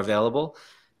 which are available,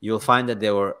 you'll find that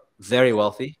they were very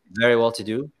wealthy, very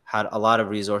well-to-do, had a lot of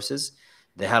resources.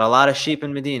 They had a lot of sheep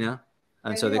in Medina,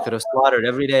 and so they could have slaughtered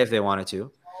every day if they wanted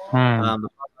to. The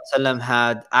Prophet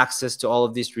had access to all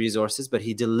of these resources, but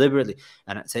he deliberately,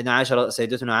 and Sayyidatuna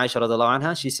Aisha radiallahu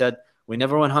anha, she said, we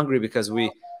never went hungry because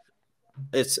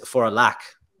it's for a lack.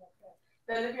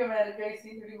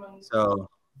 So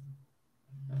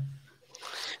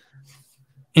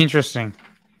interesting.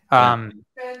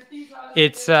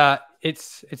 It's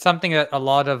something that a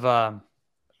lot of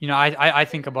I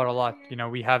think about a lot.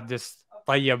 We have this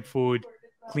tayyib food,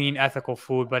 clean, ethical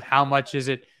food, but how much is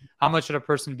it? How much should a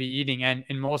person be eating? And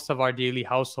in most of our daily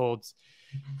households,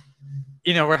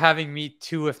 we're having meat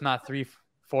 2, if not 3,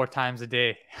 4 times a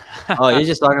day. Oh, you're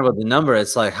just talking about the number.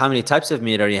 It's like, how many types of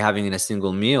meat are you having in a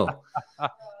single meal?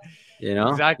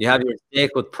 Exactly. You have your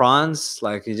steak with prawns,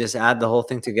 like you just add the whole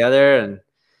thing together, and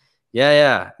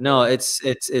no, it's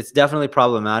definitely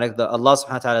problematic. Allah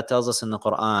subhanahu wa ta'ala tells us in the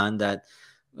Quran that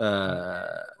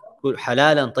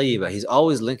halalan tayyiba. He's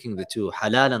always linking the two,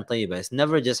 halalan tayyiba. It's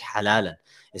never just halalan.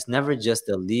 It's never just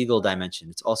the legal dimension.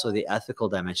 It's also the ethical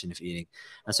dimension of eating.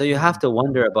 And so you have to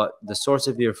wonder about the source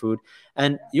of your food.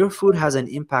 And your food has an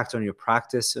impact on your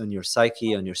practice, on your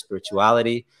psyche, on your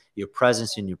spirituality, your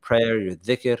presence in your prayer, your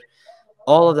dhikr.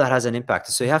 All of that has an impact.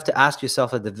 So you have to ask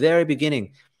yourself at the very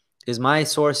beginning, is my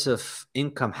source of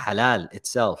income halal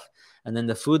itself? And then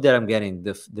the food that I'm getting,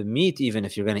 the meat, even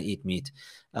if you're going to eat meat,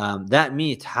 that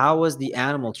meat, how was the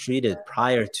animal treated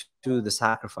prior to the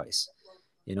sacrifice?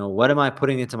 What am I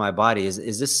putting into my body?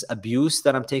 Is this abuse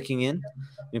that I'm taking in?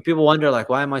 People wonder, like,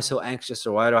 why am I so anxious,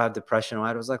 or why do I have depression? Why?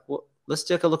 I was like, well, let's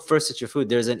take a look first at your food.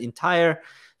 There's an entire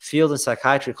field in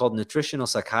psychiatry called nutritional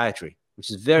psychiatry, which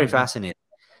is very fascinating.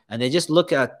 And they just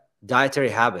look at dietary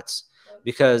habits,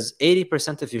 because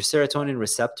 80% of your serotonin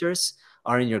receptors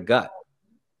are in your gut.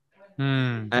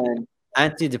 And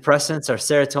antidepressants are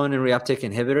serotonin reuptake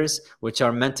inhibitors, which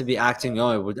are meant to be acting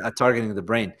targeting the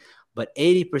brain. But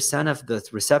 80% of the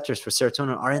receptors for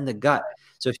serotonin are in the gut.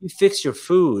 So if you fix your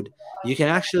food, you can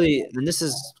actually, and this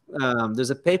is,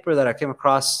 there's a paper that I came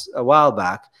across a while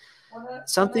back,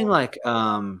 something like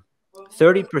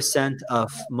 30%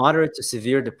 of moderate to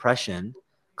severe depression,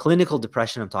 clinical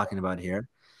depression I'm talking about here,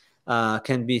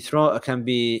 can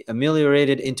be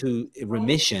ameliorated into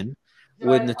remission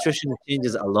with nutritional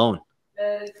changes alone.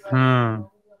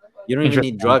 You don't even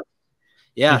need drugs.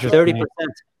 Yeah, 30%.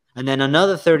 And then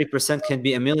another 30% can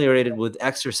be ameliorated with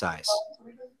exercise.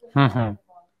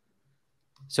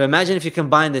 So imagine if you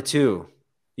combine the two.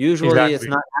 Usually it's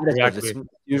not additive. It's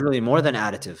usually more than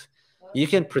additive. You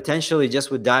can potentially,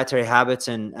 just with dietary habits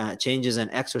and changes in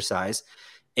exercise,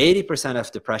 80%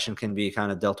 of depression can be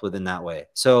kind of dealt with in that way.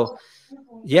 So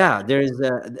yeah,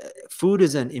 food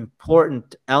is an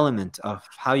important element of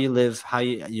how you live,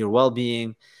 your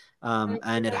well-being,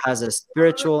 and it has a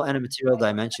spiritual and a material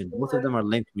dimension. Both of them are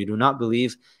linked. We do not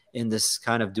believe in this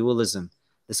kind of dualism,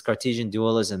 this Cartesian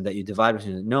dualism that you divide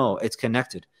between. No, it's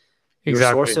connected. Your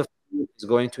source of food is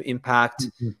going to impact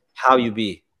how you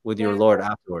be with your Lord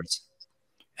afterwards.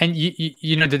 And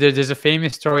you know, there's a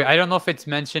famous story. I don't know if it's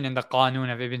mentioned in the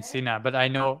Qanun of Ibn Sina, but I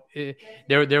know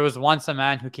there was once a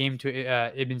man who came to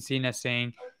Ibn Sina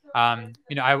saying,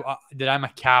 you know, I'm a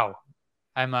cow.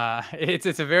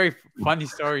 It's a very funny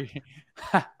story.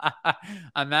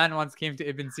 A man once came to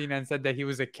Ibn Sina and said that he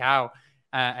was a cow,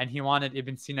 and he wanted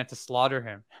Ibn Sina to slaughter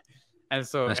him. And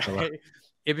so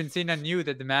Ibn Sina knew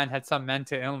that the man had some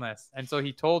mental illness, and so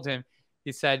he told him,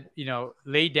 he said, you know,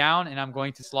 lay down and I'm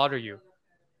going to slaughter you.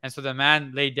 And so the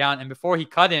man laid down, and before he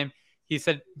cut him, he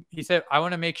said, I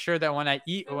want to make sure that when I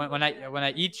eat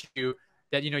you,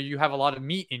 that, you know, you have a lot of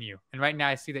meat in you. And right now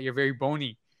I see that you're very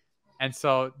bony. And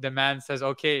so the man says,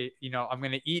 okay, you know, I'm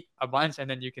going to eat a bunch and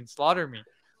then you can slaughter me.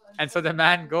 And so the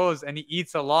man goes and he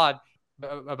eats a lot.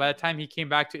 But by the time he came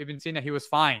back to Ibn Sina, he was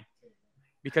fine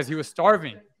because he was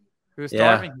starving. He was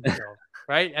starving himself,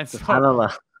 right? And so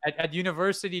at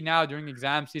university now, during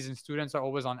exam season, students are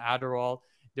always on Adderall.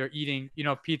 They're eating, you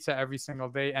know, pizza every single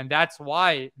day. And that's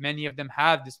why many of them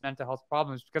have this mental health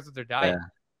problems, because of their diet.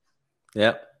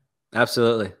 Yeah.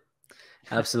 Absolutely.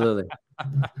 Absolutely.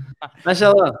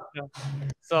 MashaAllah.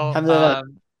 So,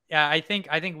 yeah, I think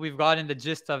we've gotten the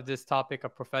gist of this topic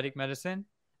of prophetic medicine.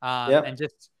 And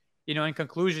just, you know, in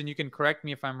conclusion, you can correct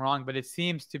me if I'm wrong, but it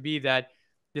seems to be that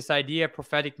this idea of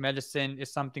prophetic medicine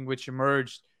is something which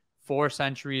emerged 4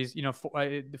 centuries, you know,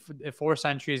 4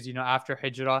 centuries, you know, after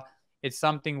Hijrah. It's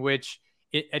something which,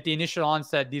 at the initial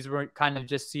onset, these were kind of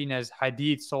just seen as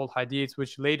hadiths, sold hadiths,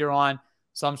 which later on,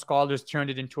 some scholars turned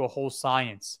it into a whole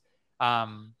science.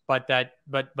 But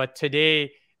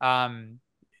today, I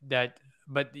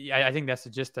think that's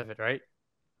the gist of it, right?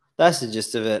 That's the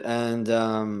gist of it. And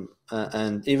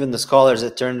even the scholars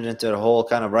that turned it into a whole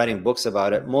kind of writing books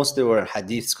about it, mostly were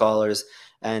hadith scholars.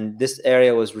 And this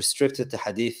area was restricted to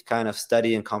hadith kind of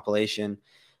study and compilation.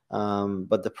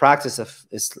 But the practice of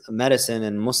medicine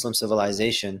and Muslim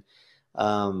civilization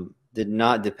did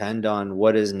not depend on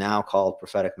what is now called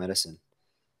prophetic medicine.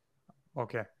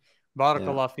 Okay.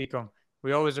 Barakallah feekum.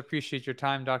 We always appreciate your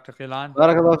time, Dr. Ghilan.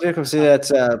 Barakallah feekum. See,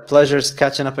 it's a pleasure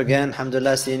catching up again.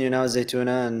 Alhamdulillah, seeing you now,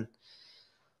 Zaytuna, and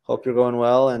hope you're going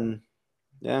well. And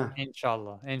yeah.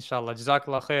 Inshallah.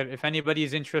 Jazakallah khair. If anybody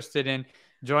is interested in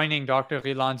joining Dr.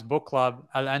 Ghilan's book club,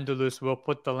 Al-Andalus, we'll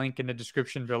put the link in the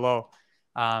description below.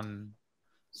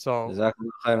 So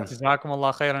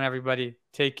Jazakumullah khairan, everybody.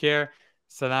 Take care.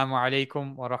 Assalamu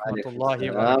alaikum wa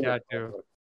rahmatullahi wa barakatuh.